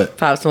though? What?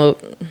 Pop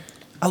Smoke.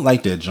 I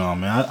like that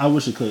John, man. I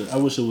wish it could. I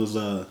wish it was.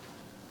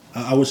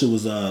 I wish it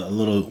was a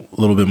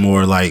little bit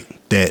more like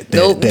that.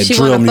 Nope. That She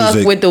drill wanna music.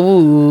 fuck with the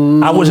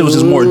woo. I wish it was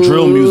just more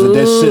drill music.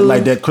 That shit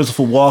like that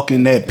Christopher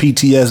Walken, that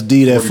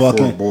PTSD, that 44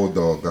 fucking.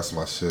 Bulldog, that's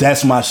my shit.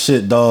 That's my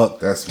shit, dog.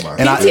 That's my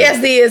And I- shit.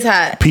 PTSD is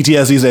hot.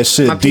 PTSD's that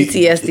shit. My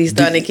PTSD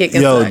starting to kick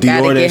in, so I gotta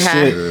Dior, get that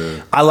high.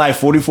 shit. I like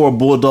 44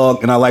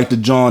 Bulldog and I like the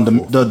John,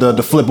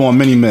 the flip on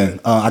Mini Man.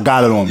 I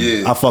got it on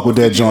me. Yeah. I fuck with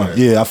that John.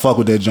 Yeah, I fuck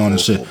with that John and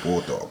shit.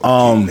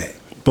 Bulldog.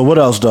 But what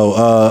else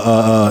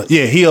though?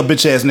 Yeah, he a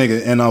bitch ass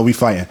nigga and we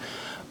fighting.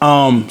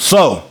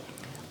 So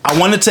I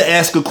wanted to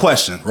ask a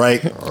question,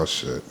 right? Oh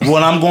shit.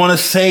 What I'm going to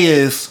say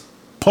is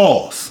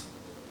pause.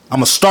 I'm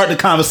gonna start the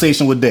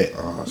conversation with that.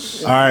 Oh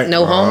shit. All right.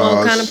 No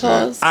homo Oh, kind of shit.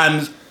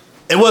 pause.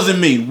 It wasn't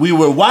me. We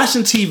were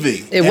watching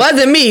TV. It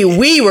wasn't me.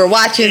 We were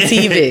watching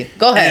TV.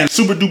 Go ahead. And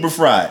Super Duper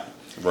Fried.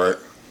 Right.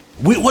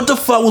 What the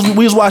fuck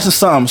we was watching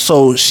something?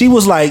 So she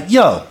was like,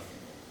 "Yo,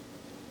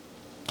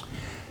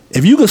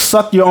 if you could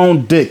suck your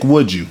own dick,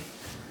 would you?"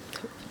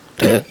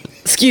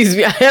 Excuse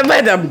me, I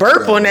had to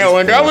burp on that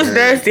one. That was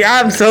nasty.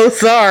 I'm so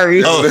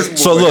sorry. Oh,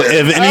 so look,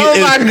 if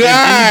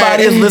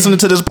anybody is listening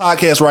to this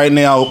podcast right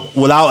now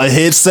without a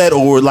headset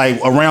or like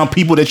around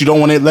people that you don't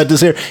want to let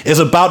this hear, it's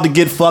about to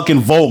get fucking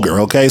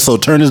vulgar. Okay, so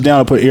turn this down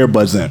and put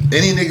earbuds in.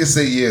 Any nigga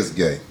say yeah is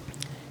gay.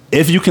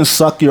 If you can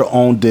suck your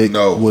own dick,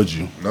 No. would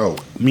you? No.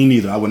 Me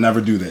neither. I would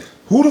never do that.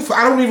 Who the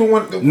I don't even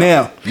want to.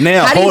 Now,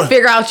 How do you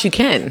figure out you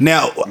can?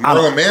 Now,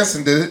 Marilyn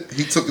Manson did it.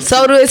 He took it.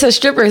 So it's a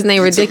stripper. His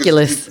name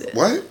Ridiculous.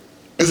 What?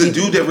 Is a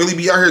dude that really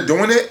be out here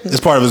doing it? it's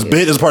part of his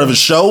bit. It's part of his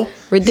show.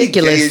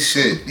 Ridiculous. He gay as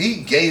shit. He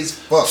gay as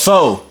fuck.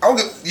 So I don't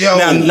get,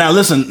 yo. now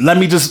listen. Let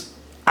me just.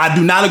 I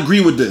do not agree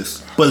with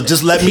this, but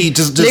just let me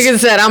just. Nigga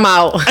said I'm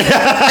out.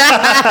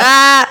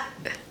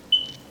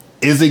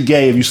 Is it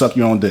gay if you suck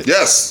your own dick?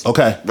 Yes.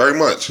 Okay. Very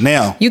much.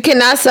 Now, You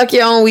cannot suck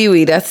your own wee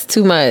wee. That's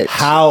too much.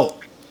 how?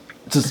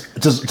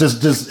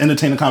 Just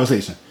entertain the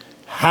conversation.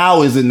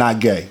 How is it not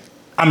gay?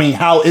 I mean,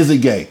 how is it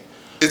gay?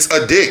 It's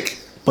a dick.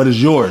 But it's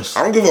yours.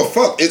 I don't give a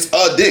fuck. It's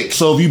a dick.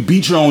 So if you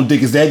beat your own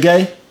dick, is that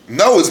gay?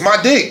 No, it's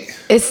my dick.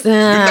 It's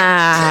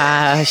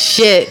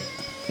shit.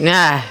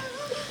 Nah.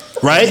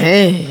 Right?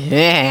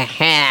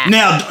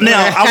 Now,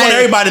 I want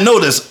everybody to know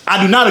this.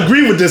 I do not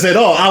agree with this at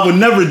all. I would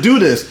never do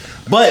this.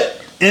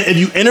 But if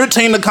you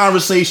entertain the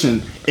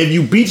conversation, if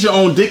you beat your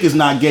own dick is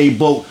not gay,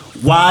 but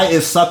why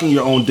is sucking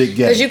your own dick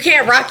gay? Because you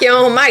can't rock your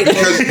own mic.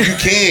 Because you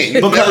can't.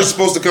 You're never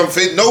supposed to come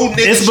fit. No nigga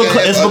It's should because-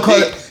 have it's a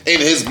because- dick in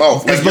his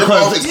mouth. Like it's your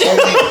because- mouth is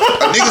only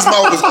a nigga's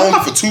mouth is only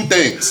for two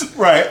things.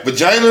 Right.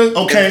 Vagina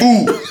Okay.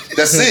 and food.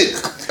 That's it.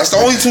 That's the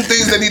only two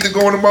things that need to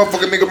go in the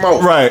motherfucking nigga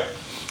mouth. Right.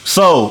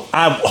 So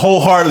I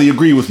wholeheartedly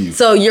agree with you.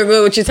 So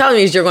what you're telling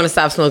me is you're going to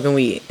stop smoking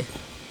weed.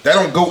 That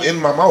don't go in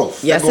my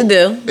mouth. Yes, That it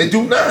go, do. It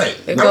do not.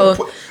 It No,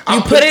 go- I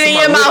you put it to in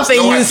my your lips. mouth and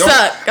No, you I don't.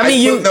 suck. I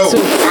mean, I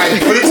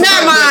put it to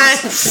Never my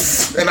mind.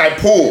 lips and I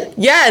pull.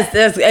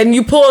 Yes, and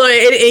you pull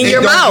it in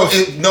your don't mouth.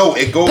 go-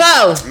 it goes.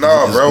 Pull.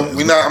 No, bro.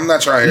 I'm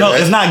not trying to hear No,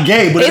 that. it's not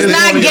gay, but It's it is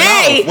not going in your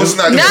gay. mouth. What's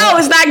not No, gay?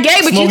 it's not gay.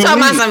 But you Smoking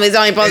talking about weed. something it's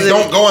only It supposed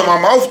don't to. go in my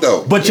mouth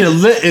though. But your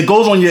lip, it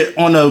goes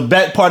on the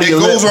back part of It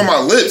your goes lip. on my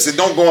lips. It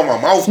don't go in my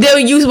mouth.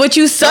 What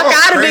you suck Y'all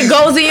out of crazy. it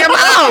goes in your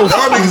mouth.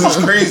 Y'all niggas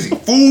is crazy.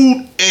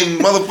 Food and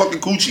motherfucking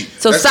coochie.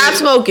 So That's stop it.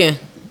 smoking.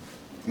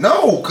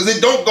 No, because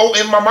it don't go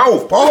in my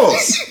mouth.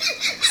 Pause.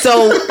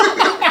 So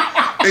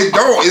It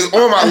don't. It's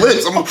on my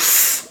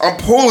lips. I'm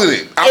pulling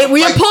it.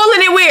 you're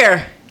pulling it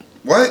where?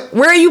 What?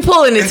 Where are you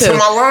pulling it Into to?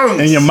 my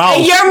lungs. In your mouth.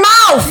 In your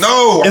mouth.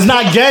 No. It's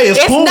not gay.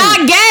 It's cool. It's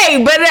not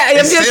gay, but I'm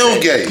It's just still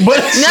gay. But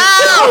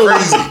no.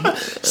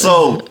 Crazy.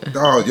 so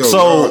Dog, yo,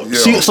 so dog,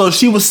 yo.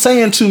 she was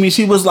saying to me,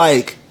 she was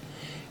like,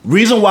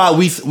 reason why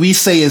we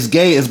say it's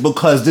gay is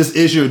because this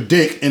is your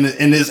dick and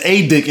it's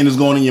a dick and it's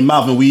going in your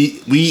mouth and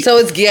we So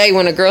it's gay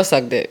when a girl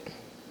suck dick.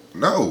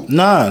 No.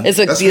 nah. It's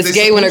That's what it's they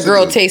gay when a supposed to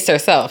girl do. tastes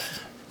herself.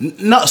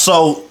 No,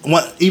 so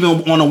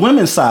even on the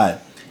women's side,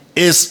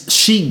 is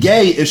she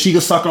gay if she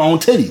can suck her own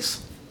titties?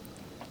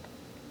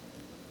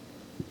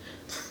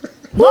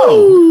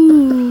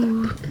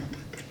 No.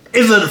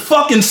 It's a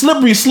fucking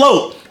slippery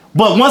slope.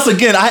 But once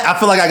again, I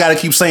feel like I gotta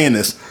keep saying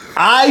this.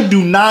 I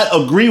do not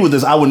agree with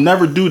this. I would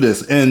never do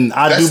this. And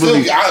I That's do still,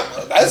 believe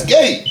that's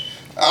gay.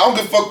 I don't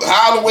give a fuck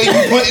how the way you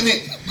putting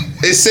it.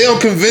 It sound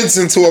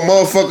convincing to a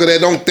motherfucker that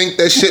don't think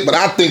that shit, but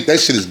I think that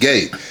shit is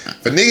gay.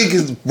 If a nigga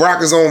can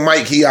rock his own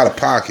mic, he out of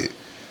pocket.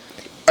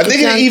 A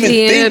nigga that even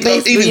think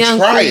of, even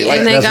try it. Like,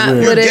 and they that's got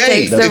weird. what you're it gay.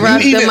 takes to If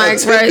rock you the even mic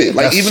attempt right. it,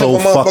 like That's even so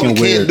if a motherfucker fucking can't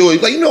weird. do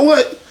it, like, you know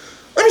what?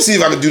 Let me see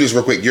if I can do this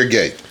real quick. You're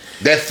gay.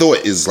 That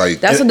thought is like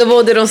That's what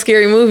DeVoe did on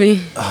Scary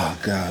Movie. oh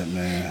God,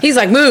 man. He's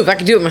like, move, I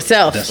can do it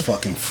myself. That's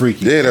fucking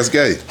freaky. yeah, that's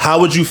gay. How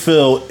would you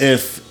feel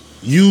if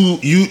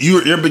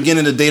you're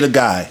beginning to date a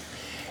guy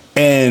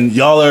and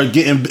y'all are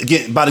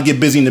getting about to get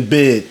busy in the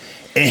bed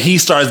and he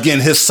starts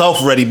getting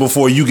himself ready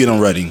before you get him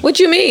ready? What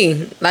you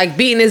mean? Like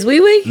beating his wee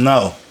wee?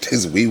 No.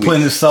 His wee wee.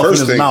 Putting himself in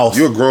his mouth.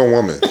 You're a grown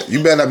woman.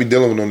 You better not be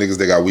dealing with no niggas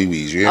that got wee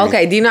wees. You hear me?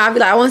 Okay, do you know? I'd be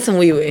like, I want some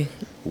wee wee.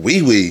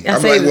 Wee wee. I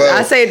I'm say, like, well,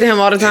 I say it to him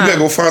all the you better time.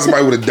 go find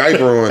somebody with a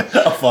diaper on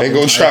and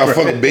go try to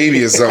fuck a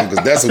baby or something,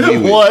 because that's a wee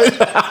wee. What?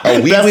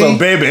 A wee That's wee? a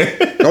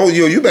baby. No,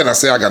 yo, you better not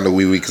say I got no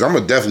wee wee, because I'm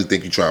gonna definitely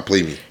think you trying to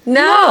play me.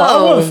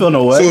 I wouldn't No. feel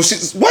no way. So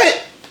she,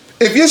 what?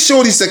 If your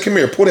shorty said, "Come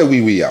here, pull that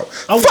wee wee out,"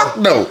 fuck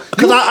no.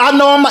 Because I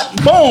know I'm like,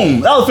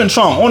 boom, elephant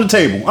trunk on the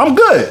table. I'm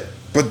good.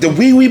 But the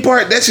wee wee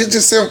part, that shit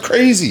just sound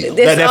crazy.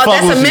 That's, That fuck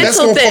that's with a you. That's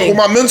mental gonna fuck thing. with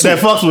my mental. That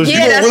fucks with Yeah,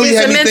 you. You that's gonna really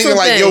just have a me thinking mental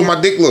like, thing. yo,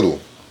 my dick little.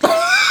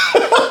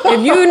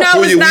 If you know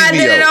Pull it's your not,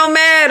 wee-wee then it out. don't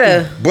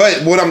matter.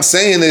 But what I'm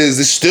saying is,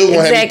 it's still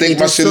gonna have me Exactly, think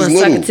my just shit is suck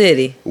a little.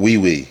 titty. Wee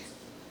wee.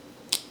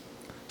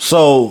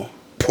 So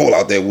Pull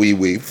out that wee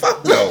wee.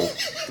 Fuck no.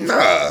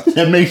 Nah.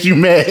 that makes you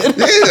mad.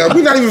 Yeah,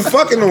 we not even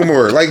fucking no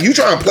more. Like, you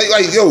trying to play,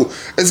 like, yo,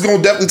 it's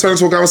gonna definitely turn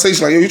into a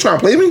conversation. Like, yo, you trying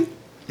to play me?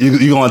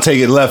 You gonna take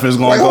it left and it's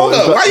gonna Like, go. hold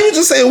up. Why you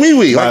just say wee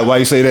wee? Like, Why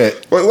you say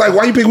that?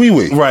 why you pick wee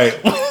wee? Right.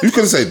 You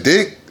could have said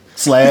dick.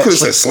 Slab. You could have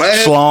said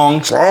slab.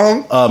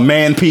 Schlong.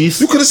 Man piece.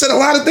 You could have said a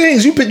lot of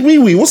things. You picked wee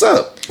wee. What's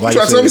up? Why You you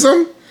trying to tell me say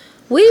something?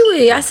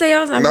 Wee. I say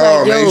all the time. No,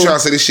 like, man, yo, you trying to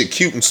say this shit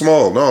cute and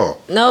small.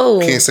 No.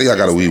 Can't say I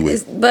got a wee wee.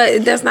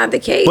 But that's not the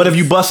case. But if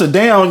you bust it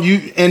down,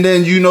 and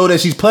then you know that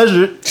she's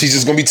pleasured. She's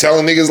just gonna be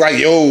telling niggas like,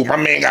 yo, my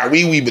man got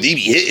wee wee, but he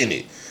be hitting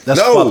it. That's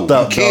no, fucked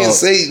up, you can't dog.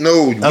 say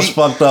no. That's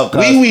fucked up.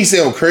 Wee wee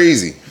sound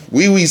crazy.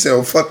 Wee wee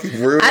sound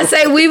fucking real. I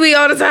say wee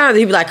all the time.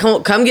 He'd be like,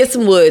 come get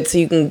some wood so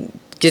you can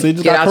just So you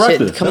just get got out shit.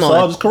 corrected. Come That's on.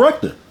 all, just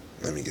correct it.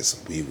 Let me get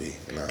some wee wee.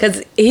 Nah.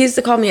 Because he used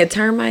to call me a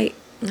termite.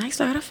 And I used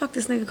to, how the fuck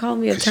this nigga called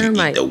me a She eat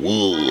termite? the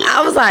wood.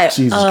 I was like,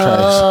 Jesus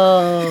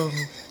oh.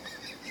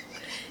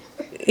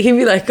 He'd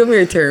be like, come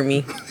here,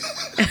 Termy.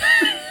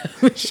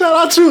 Shout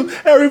out to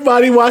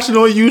everybody watching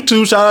on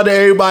YouTube. Shout out to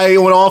everybody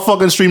on all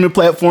fucking streaming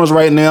platforms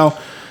right now.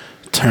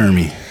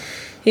 Termy.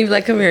 He'd be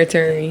like, come here,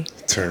 Termy.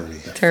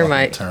 Termy.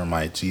 Termite.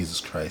 Termite. Jesus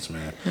Christ,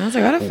 man. I was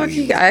like, why the fuck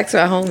you got asked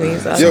about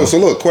homies? I was Yo, like, so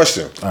look,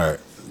 question. All right.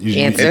 You,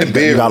 Answer. In the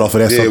bedroom, you got off of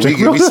that yeah, subject.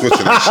 we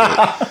switching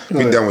that shit.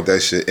 We done with that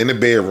shit. In the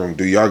bedroom,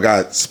 do y'all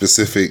got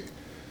specific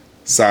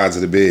sides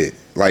of the bed?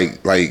 Like,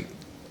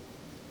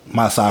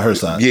 My side, her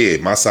side. yeah,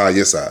 my side,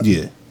 your side.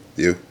 Yeah.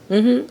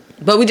 You?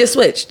 but we just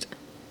switched.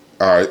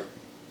 All right.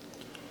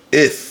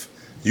 If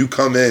you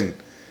come in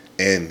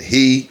and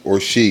he or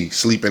she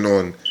sleeping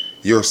on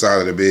your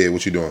side of the bed,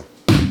 what you doing?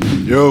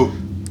 Yo.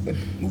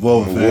 Move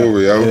over, Move fam.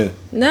 over, yo. Yeah.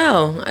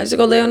 No, I should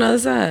go lay on the other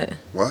side.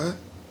 What?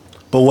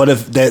 But what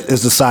if that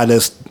is the side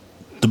that's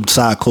the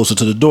side closer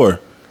to the door?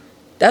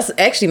 That's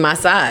actually my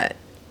side.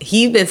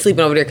 He been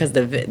sleeping over there because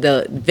the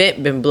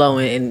vent been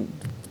blowing and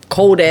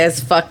cold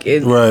ass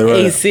fucking Right.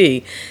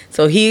 AC.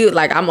 So he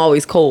like I'm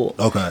always cold.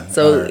 Okay,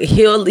 So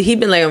alright. he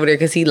been laying over there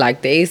because he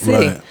liked the AC.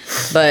 Right.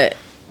 But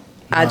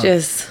I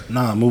just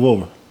Nah, move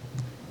over.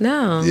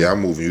 no. Yeah, I'm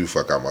moving you the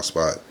fuck out my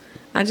spot.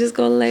 I just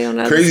go lay on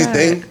the Crazy other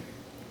side. thing?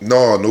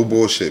 No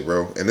bullshit,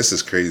 bro. And this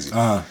is crazy.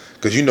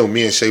 Because you know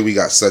me and Shay, we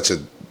got such a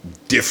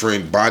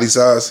different body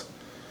size.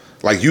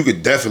 Like you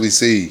could definitely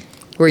see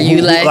Where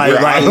you lay? like-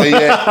 where I lay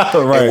at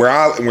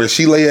Right. and where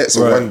she lay at.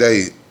 So Right. one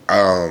day,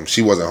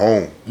 she wasn't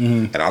home,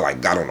 and I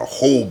like got on the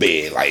whole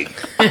bed. Like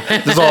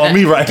It's all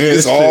me right here.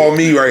 it's all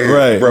me right here,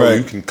 Right, bro. right.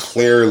 You can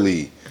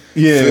clearly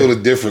Yeah. feel the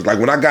difference. Like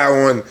when I got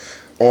on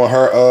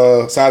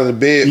her side of the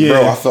bed, Yeah.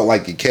 bro, I felt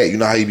like a cat. You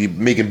know how you be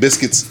making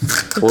biscuits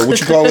or what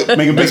you call it?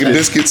 Making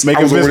biscuits. I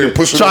was over there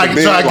pushing Try on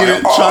the to bed. get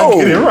it. Try to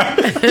get it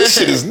right. This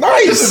shit is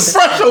nice. This is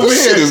fresh over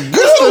This here. shit is good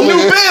This is a over new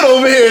here. bed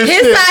over here. and His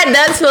shit. side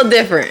does feel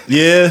different.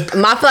 Yeah.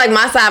 I feel like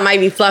my side might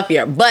be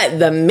fluffier, but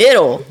the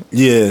middle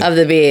Yeah. of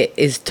the bed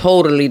is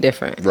totally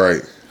different.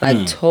 Right.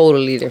 Like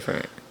totally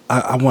different.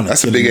 I want to.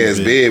 That's a big ass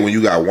bed when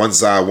you got one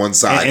side,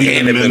 And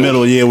in the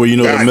middle, yeah, where you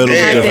know God the middle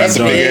damn, is that's a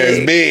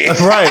different. big joint. ass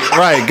bed.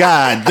 Right.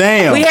 God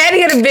damn. We had to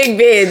get a big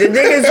bed. The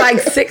nigga's like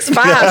 6'5",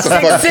 That's a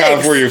fucking 6'6".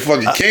 California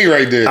fucking king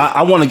right there.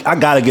 I want to. I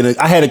gotta get it.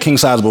 I had a king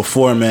size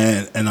before,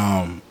 man, and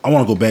I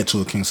want to go back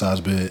to a king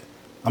size bed.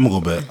 I'm gonna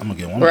go back. I'm gonna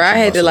get one. Where I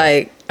had to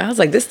I was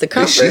like, this the This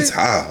comfort. shit's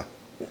high.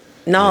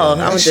 No,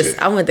 Yeah,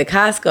 I went to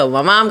Costco.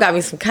 My mom got me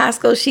some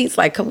Costco sheets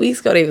like a couple weeks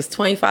ago. They was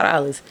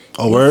 $25.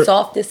 Oh, word?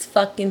 Softest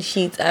fucking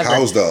sheets ever.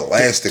 How's the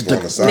elastic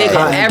on the side? Nigga,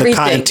 cotton- the everything.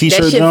 cotton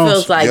t-shirt that shit Jones?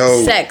 feels like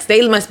Yo. sex.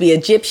 They must be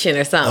Egyptian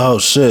or something. Oh,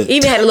 shit.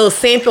 Even had a little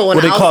sample on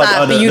What the they call it?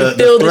 outside The- for you the- to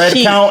fill the the thread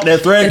sheet. count?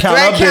 That thread count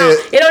up there.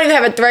 It don't even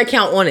have a thread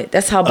count on it.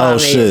 That's how bomb it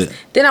shit. is.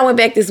 Then I went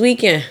back this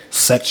weekend.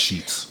 Sex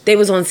sheets. They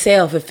was on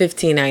sale for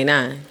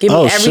 $15.99. Give me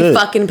Oh, every shit.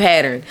 fucking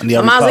pattern. And My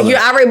every mom's like, color.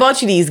 I already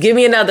bought you these. Give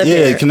me another Yeah,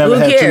 pair. you can never Who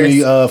have cares?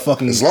 too many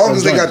fucking. As long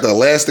as they got the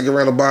elastic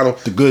around the bottom.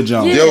 the good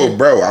jump. Yeah. Yo,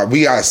 bro,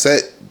 we got a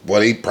set. Well,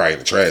 they probably in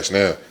the trash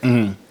now.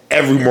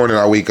 Every morning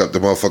I wake up, the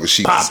motherfucking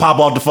sheets. Pop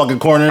off the fucking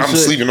corner. And I'm shit.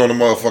 sleeping on the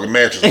motherfucking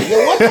mattress. Like,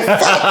 yo, what the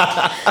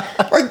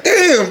fuck? Like,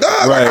 damn,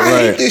 dog. Right, I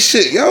hate right. this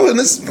shit, yo. And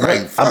it's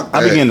like, fuck I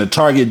that. be getting the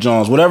Target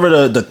Jones,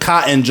 whatever the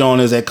cotton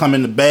Jones is that come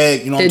in the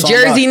bag. You know, The what I'm talking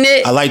jersey about?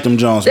 knit. I like them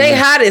Jones. They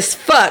man. hot as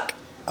fuck.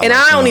 And like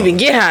I don't them. even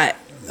get hot.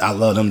 I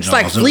love them Jones. It's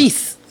like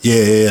fleece.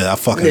 Yeah. I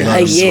fucking Yeah,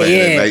 love like, them. yeah. Sweating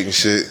at night and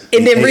shit.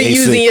 And then Hey,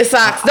 reusing AC. your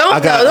socks.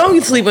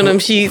 Don't sleep on them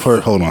sheets.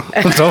 Hold on.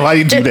 So why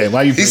you do that?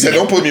 Why you? He said,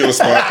 don't put me on the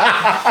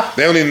spot.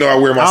 They don't even know I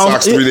wear my I don't-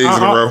 socks 3 days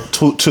in a row.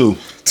 Two.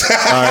 All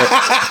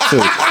right, two.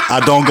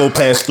 I don't go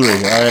past 3. All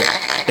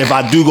right. If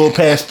I do go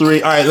past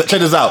 3, all right. Check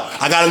this out.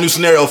 I got a new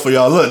scenario for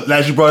y'all. Look, now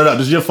you brought it up.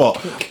 This is your fault.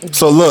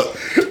 So look.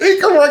 He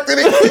corrected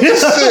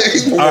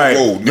it. All right.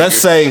 Whoa, Let's nigga.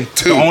 say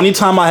 2. the only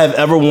time I have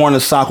ever worn a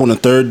sock on the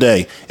 3rd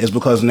day is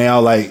because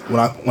now, like when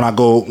I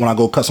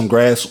go cut some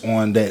grass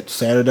on that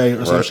Saturday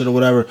or some Right. shit or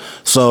whatever.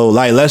 So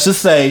like, let's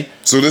just say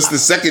So this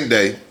is the 2nd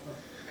day,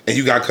 and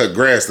you got cut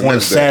grass the on a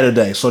next day.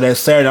 Saturday. So that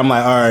Saturday, I'm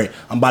like, all right,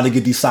 I'm about to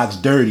get these socks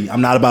dirty.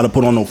 I'm not about to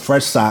put on no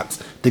fresh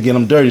socks to get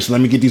them dirty. So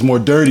let me get these more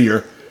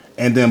dirtier,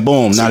 and then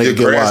boom, So now they your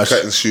get grass washed.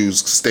 cutting shoes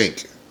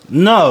stink.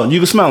 No, you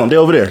can smell them. They're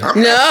over there.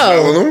 I'm No. not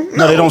smelling them.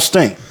 No, they don't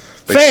stink.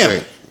 They Fam,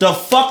 stink. the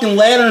fucking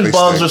lantern They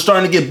bugs stink. are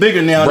starting to get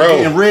bigger now. Bro. They're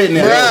getting red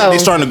now. Bro. They're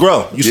starting to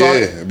grow. You saw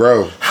it? Yeah,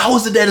 bro. How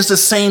is it that it's the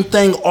same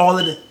thing all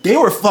of the... They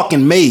were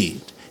fucking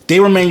made. They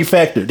were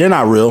manufactured. They're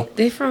not real.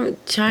 They from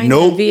China,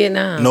 Nope.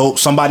 Vietnam. Nope.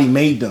 Somebody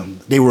made them.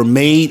 They were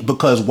made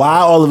because why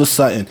all of a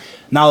sudden?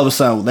 Not all of a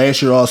sudden.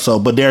 Last year also,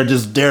 but they're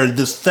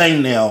this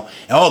thing now.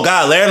 And, oh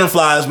God,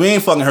 lanternflies. We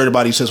ain't fucking heard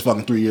about these shits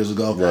fucking 3 years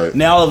ago. Right.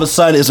 Now all of a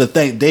sudden it's a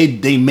thing.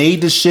 They made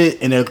this shit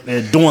and they're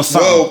doing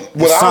something. Well,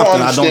 what I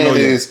don't Something understand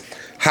yet. is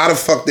how the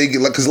fuck they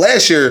get like because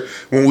last year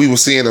when we were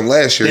seeing them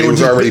last year, they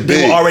was already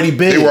big. They were already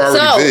big. They were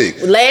already So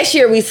big. last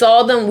year we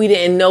saw them. We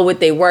didn't know what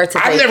they were.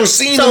 I've never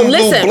seen them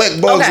little black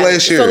bugs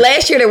last year. So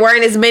last year there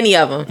weren't as many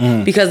of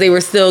them because they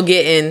were still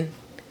getting.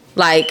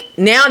 Like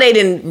now they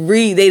didn't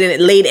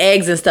laid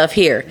eggs and stuff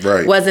here.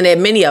 Right. Wasn't that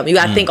many of them. You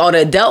gotta think all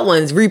the adult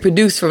ones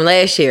reproduced from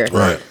last year.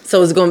 Right.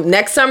 So it's going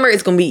next summer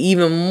it's gonna be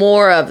even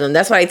more of them.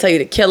 That's why they tell you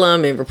to kill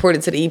them and report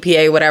it to the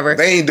EPA, whatever.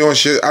 They ain't doing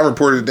shit. I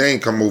reported they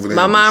ain't come over there.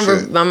 My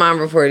mom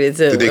reported it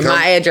too. Did they With come?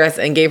 my address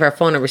and gave her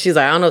phone number. She's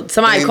like, I don't know. They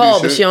Somebody ain't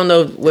called, do but shit? she don't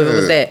know what it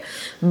was Yeah. that.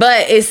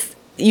 But it's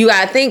you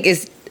gotta think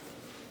it's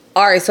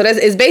all right. So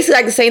it's basically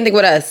like the same thing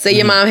with us. Say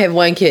your mom have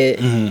one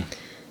kid.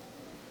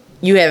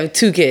 You have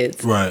 2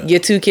 kids. Right.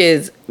 Your 2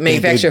 kids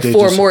manufacture they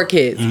 4 just- more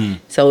kids.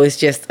 So it's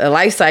just a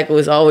life cycle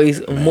is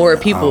always more I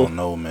people. don't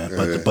know,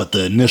 man. But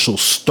the initial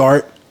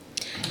start.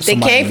 They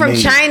came from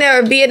China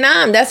or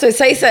Vietnam. That's what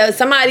say said.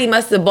 Somebody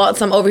must have bought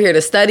some over here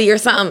to study or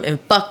something and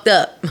fucked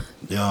up.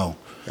 Yo,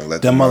 And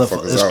let that them motherfucker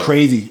motherfuckers is out.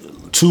 crazy.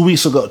 2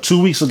 weeks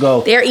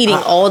ago, They're eating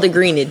all the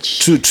greenage.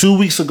 two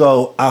weeks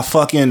ago, I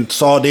fucking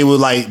saw they were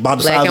like about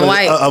the Black size and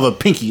white. of a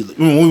pinky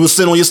when we was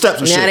sitting on your steps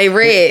and shit. Now they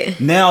red.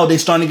 Now they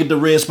starting to get the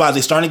red spots.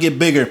 They starting to get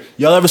bigger.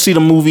 Y'all ever see the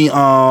movie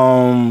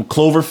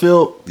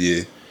Cloverfield?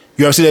 Yeah.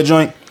 You ever see that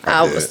joint?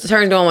 I Yeah.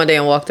 turned on one day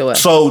and walked away.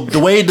 So the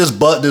way this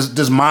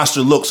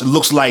monster looks, it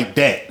looks like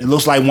that. It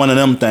looks like one of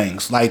them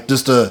things, like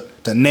just the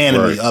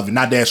anatomy Right. of it,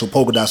 not the actual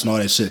polka dots and all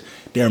that shit.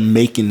 They're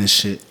making this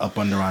shit up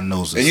under our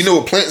noses. And you know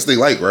what plants they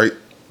like, right?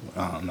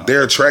 I don't know.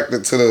 They're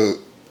attracted to the.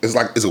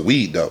 It's a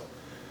weed though.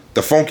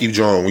 The funky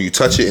John when you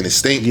touch it and it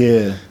stink.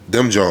 Yeah.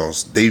 Them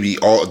Johns, they be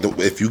all.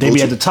 If you They go be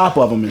to, at the top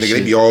of them and nigga, shit.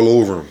 they be all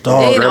over them.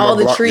 Dog. They in Grandma all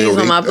the block, trees yo,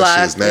 on my that block.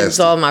 shit's They nasty.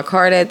 saw my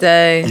car that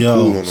day. Cool on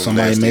Yo, them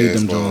somebody nasty made ass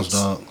them bugs. Jones,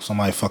 dog.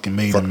 Somebody fucking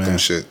made Fuck them, them man.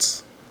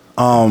 shits.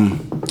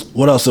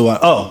 What else do I?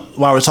 Oh,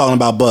 while we're talking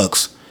about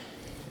bugs,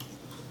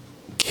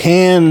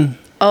 can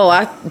Oh,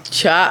 I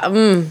chop. oh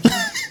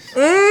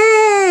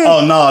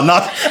no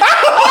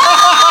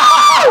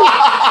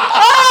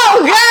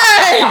Oh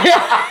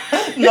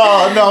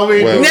God! no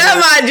we Well, Never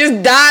mind.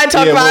 Just die.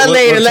 Talk Yeah, about it we'll-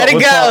 later. we'll Let talk- it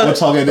we'll go. talk- we'll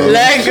talk it later.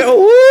 Let it go.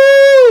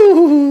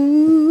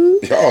 Woo!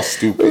 Y'all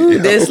stupid. Yo.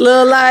 This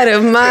little light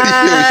of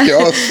mine.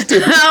 Y'all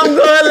stupid. I'm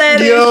gonna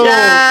let it yo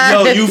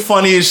shine. you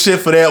funny as shit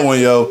for that one,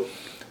 yo.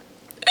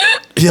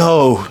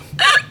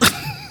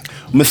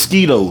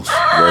 Mosquitoes.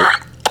 Right.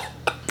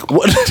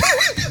 What?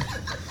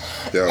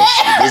 Yo,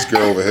 this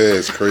girl over here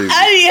is crazy.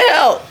 I need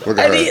help. Look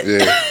I at her. need.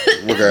 Yeah.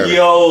 Look at her.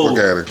 Yo. Look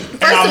at her.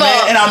 First of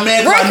all, and I'm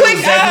mad 'cause real I know quick,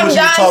 exactly what you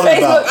John's talking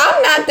Facebook. about.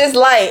 I'm not this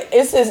light.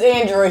 It's this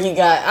Android he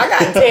got. I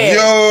got 10.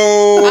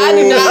 Yo. I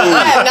do not.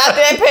 I am not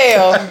that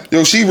pale.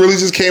 Yo, she really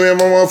just came in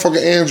my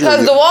motherfucking Android.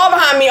 Cause the wall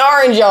behind me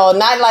orange, y'all.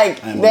 Not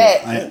like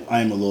that.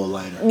 I am a little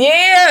lighter. I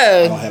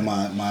Yeah. don't have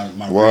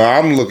my Well,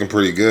 I'm looking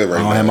pretty good right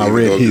I now. don't have my even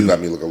red though hue. You got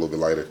me look a little bit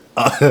lighter.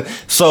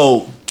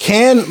 So,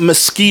 can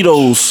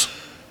mosquitoes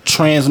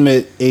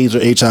transmit AIDS or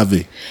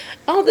HIV?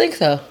 I don't think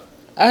so.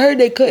 I heard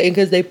they couldn't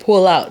because they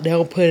pull out. They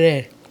don't put it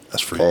in.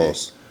 That's freaky.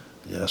 Pause.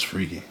 Yeah, that's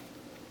freaky.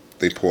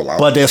 They pull out.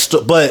 But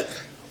but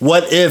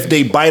what if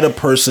they bite a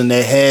person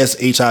that has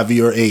HIV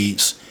or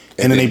AIDS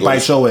and then they it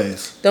bite goes- your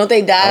ass? Don't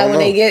they I die don't when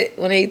they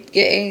know.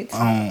 get AIDS?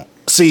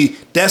 See,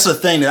 that's the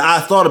thing that I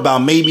thought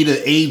about. Maybe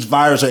the AIDS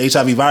virus or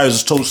HIV virus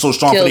is so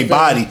strong Kills for their them.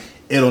 body,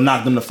 it'll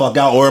knock them the fuck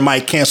out, or it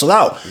might cancel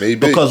out. Maybe.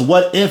 Because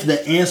what if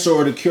the answer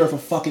or the cure for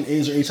fucking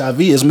AIDS or HIV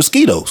is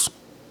mosquitoes?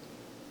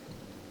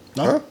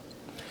 No. Huh?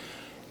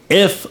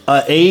 If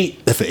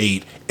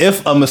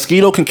a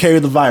mosquito can carry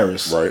the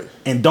virus Right.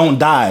 and don't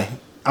die,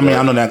 I mean, Right.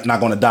 I know they're not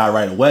going to die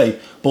right away,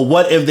 but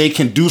what if they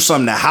can do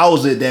something to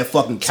house it that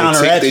fucking So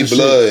counteracts take the their shit?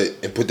 blood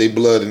and put their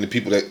blood in the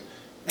people that.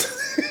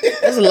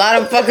 There's a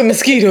lot of fucking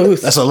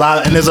mosquitoes. That's a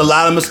lot, and there's a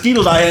lot of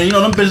mosquitoes out here. You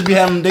know, them bitches be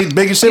having they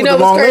big as shit You with know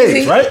the what's long crazy?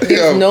 legs, right? There's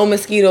Yeah. no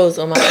mosquitoes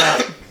on my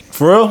block.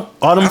 For real?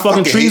 All them I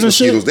fucking trees hate and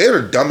shit? mosquitoes.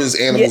 They're the dumbest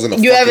animals in the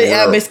You fucking ever a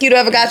world. mosquito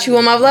ever got you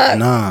on my block?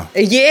 Nah.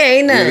 Yeah, ain't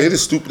Yeah, they're none. the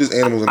stupidest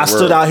animals in the I world.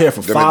 stood out here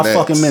for Them and 5 gnats.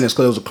 fucking minutes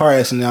because there was a car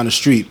accident down the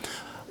street.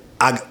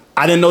 I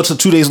didn't know till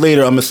 2 days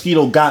later a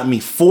mosquito got me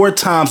 4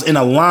 times in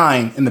a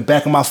line in the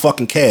back of my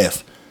fucking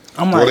calf.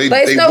 I'm like, Well, But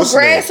it's no what's the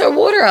grass name? or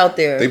water out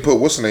there. They put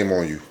what's the name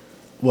on you?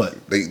 what?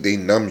 They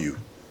numb you.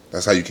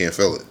 That's how you can't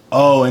feel it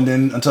Oh, and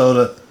then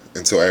until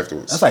until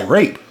afterwards. that's like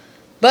rape.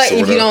 but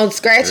Sort if you of. don't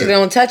scratch it, Yeah.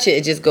 don't touch it,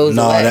 it just goes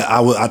No, away.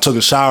 I took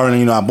a shower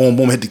and I boom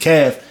hit the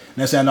calf.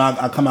 Next thing I know,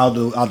 I come out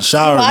the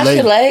shower. Wash lay-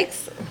 your legs.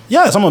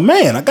 Yes, I'm a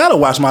man. I gotta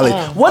wash my legs.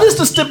 Oh. What is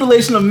the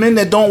stipulation of men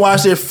that don't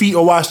wash their feet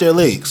or wash their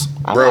legs?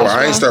 Bro, wash I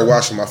ain't mine. start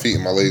washing my feet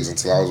and my legs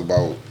until I was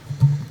about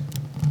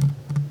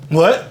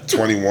What?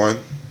 21.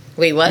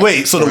 Wait, what?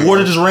 Wait, so the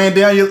water just ran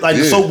down? The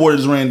Yeah. soap water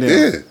just ran down?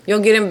 Yeah. You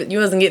don't get in. You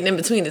wasn't getting in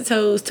between the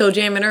toes, toe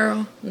jam and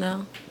Earl.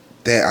 No.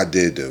 That I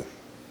did do.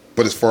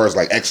 But as far as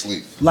like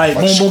actually Like,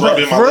 boom, boom,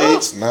 scrubbing for my real?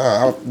 legs,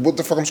 nah. What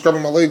the fuck I'm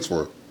scrubbing my legs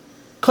for?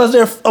 Cause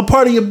they're a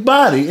part of your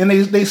body and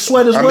they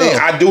sweat as I well. mean,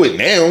 I do it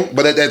now,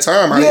 but at that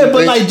time, I yeah, didn't but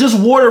think, like just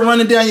water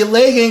running down your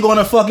leg ain't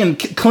gonna fucking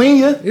clean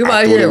you. You I out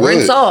thought here it would.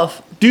 rinse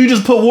off. Do you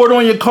just put water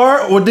on your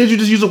car, or did you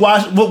just use put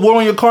water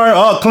on your car?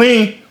 Oh,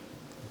 clean.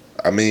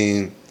 I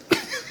mean,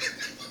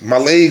 my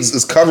legs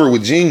is covered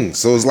with jeans,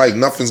 so it's like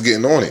nothing's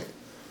getting on it.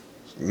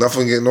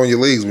 Nothing getting on your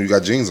legs when you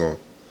got jeans on.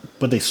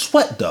 But they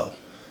sweat though.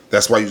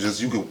 That's why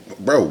you can,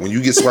 bro. When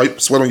you get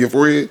sweat on your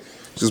forehead,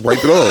 just wipe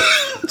it off.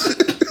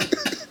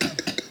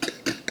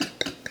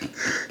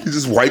 You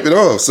just wipe it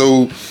off.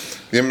 So, you know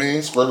what I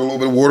mean? Spread a little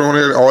bit of water on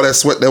there. All that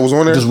sweat that was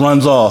on there Just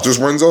runs off. just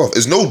runs off.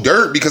 It's no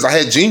dirt because I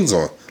had jeans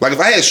on. Like if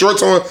I had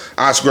shorts on,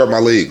 I scrub my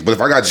legs. But if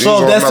I got jeans So on,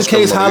 if I'm that's not the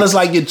case, scrubbing my how does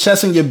legs. like your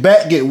chest and your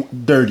back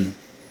get dirty?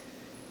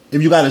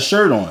 If you got a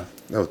shirt on,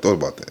 Never thought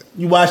about that.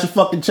 you wash your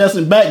fucking chest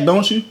and back,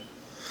 don't you?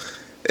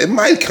 It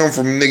might come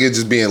from nigga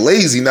just being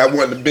lazy, not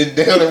wanting to bend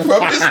down and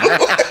rub his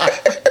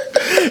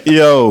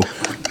Yo,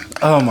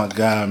 oh my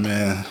god,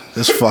 man,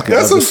 this fucking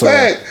That's a episode.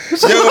 fact.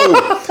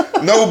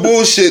 Yo, no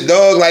bullshit,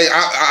 dog. Like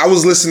I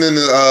was listening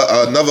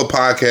to another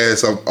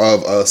podcast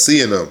of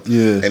seeing them,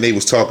 Yeah. and they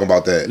was talking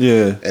about that,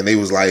 Yeah. and they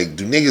was like,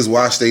 "Do niggas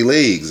wash their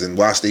legs and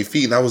wash their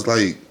feet?" And I was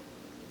like,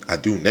 "I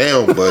do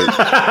now, but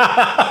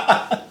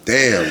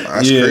damn,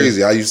 that's Yeah.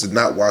 crazy. I used to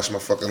not wash my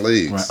fucking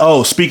legs." Right.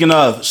 Oh, speaking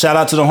of, shout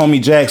out to the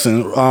homie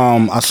Jackson.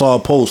 I saw a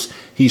post.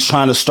 He's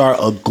trying to start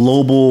a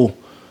global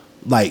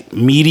like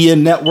media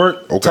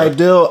network Okay. type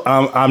deal.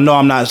 I know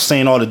I'm not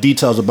saying all the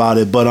details about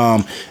it, but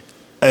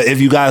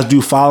if you guys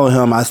do follow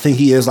him, I think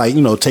he is like,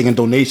 you know, taking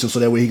donations so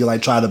that way he can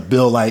like try to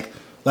build like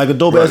a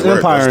dope ass Right,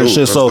 empire that's and dope, shit.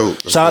 that's So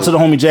dope, that's shout out to dope.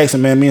 the homie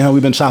Jackson, man. Me and him,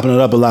 we've been chopping it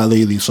up a lot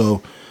lately.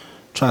 So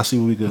try to see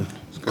what we could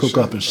cook shit.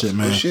 up and shit, That's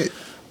man. good shit.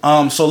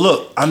 So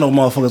look, I know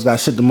motherfuckers got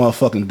shit to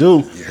motherfucking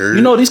do. You heard?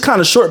 You know these kind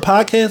of short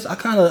podcasts, I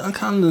kind of like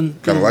 'em?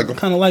 kind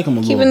of like them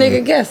a Keep a little nigga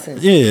bit. guessing.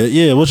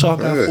 Yeah. What y'all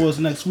got Yeah. for us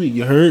next week?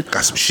 You heard?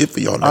 Got some shit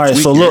for y'all next All right,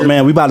 week. so you look, heard?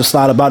 man, we about to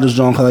slide about this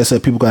joint because I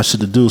said people got shit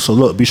to do. So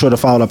look, be sure to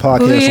follow the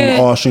podcast Yeah. on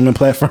all streaming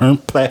platforms.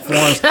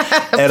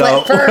 And,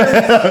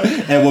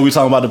 and when we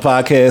talking about the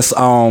podcast,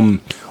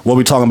 what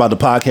we talking about the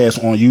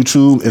podcast on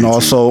YouTube and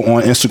also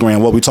on Instagram.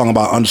 What we talking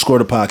about _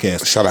 the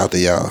podcast. Shout out to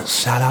y'all.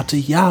 Shout out to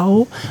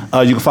y'all.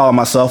 You can follow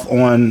myself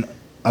on,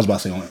 I was about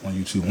to say on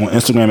YouTube, on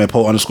Instagram at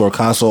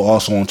Poe_Caso,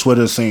 also on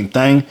Twitter, same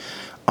thing.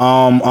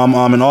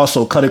 And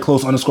also Cut It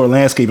Close _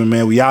 landscaping,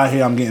 man. We out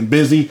here. I'm getting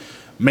busy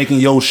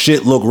making your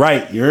shit look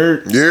right. You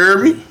heard? You hear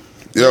me?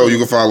 Yo, you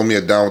can follow me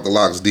at Down with the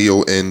Locks,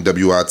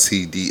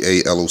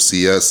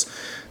 DONWITDALOCS.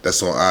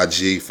 That's on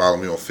IG. Follow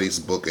me on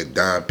Facebook at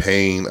Don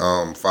Payne.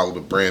 Follow the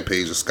brand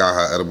page at Sky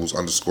High Edibles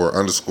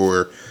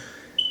 __.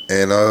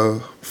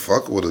 And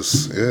fuck with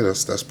us. Yeah,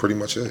 that's pretty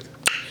much it.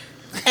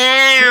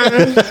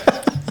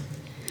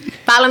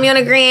 Follow me on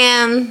the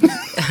gram.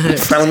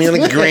 Follow me on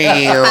the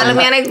gram. Follow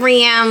me on the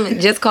gram.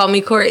 Just call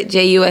me Court,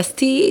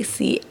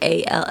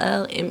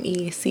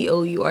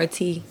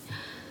 JUSTCALLMECOURT.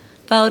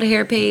 Follow the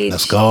hair page.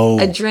 Let's go.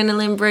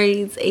 Adrenaline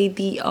Braids,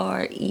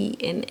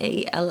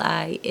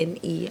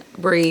 ADRENALINE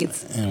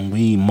braids. And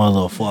we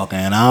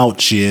motherfucking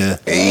out here.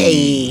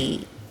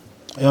 Hey.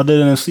 Y'all did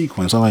it in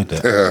sequence. I like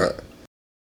that.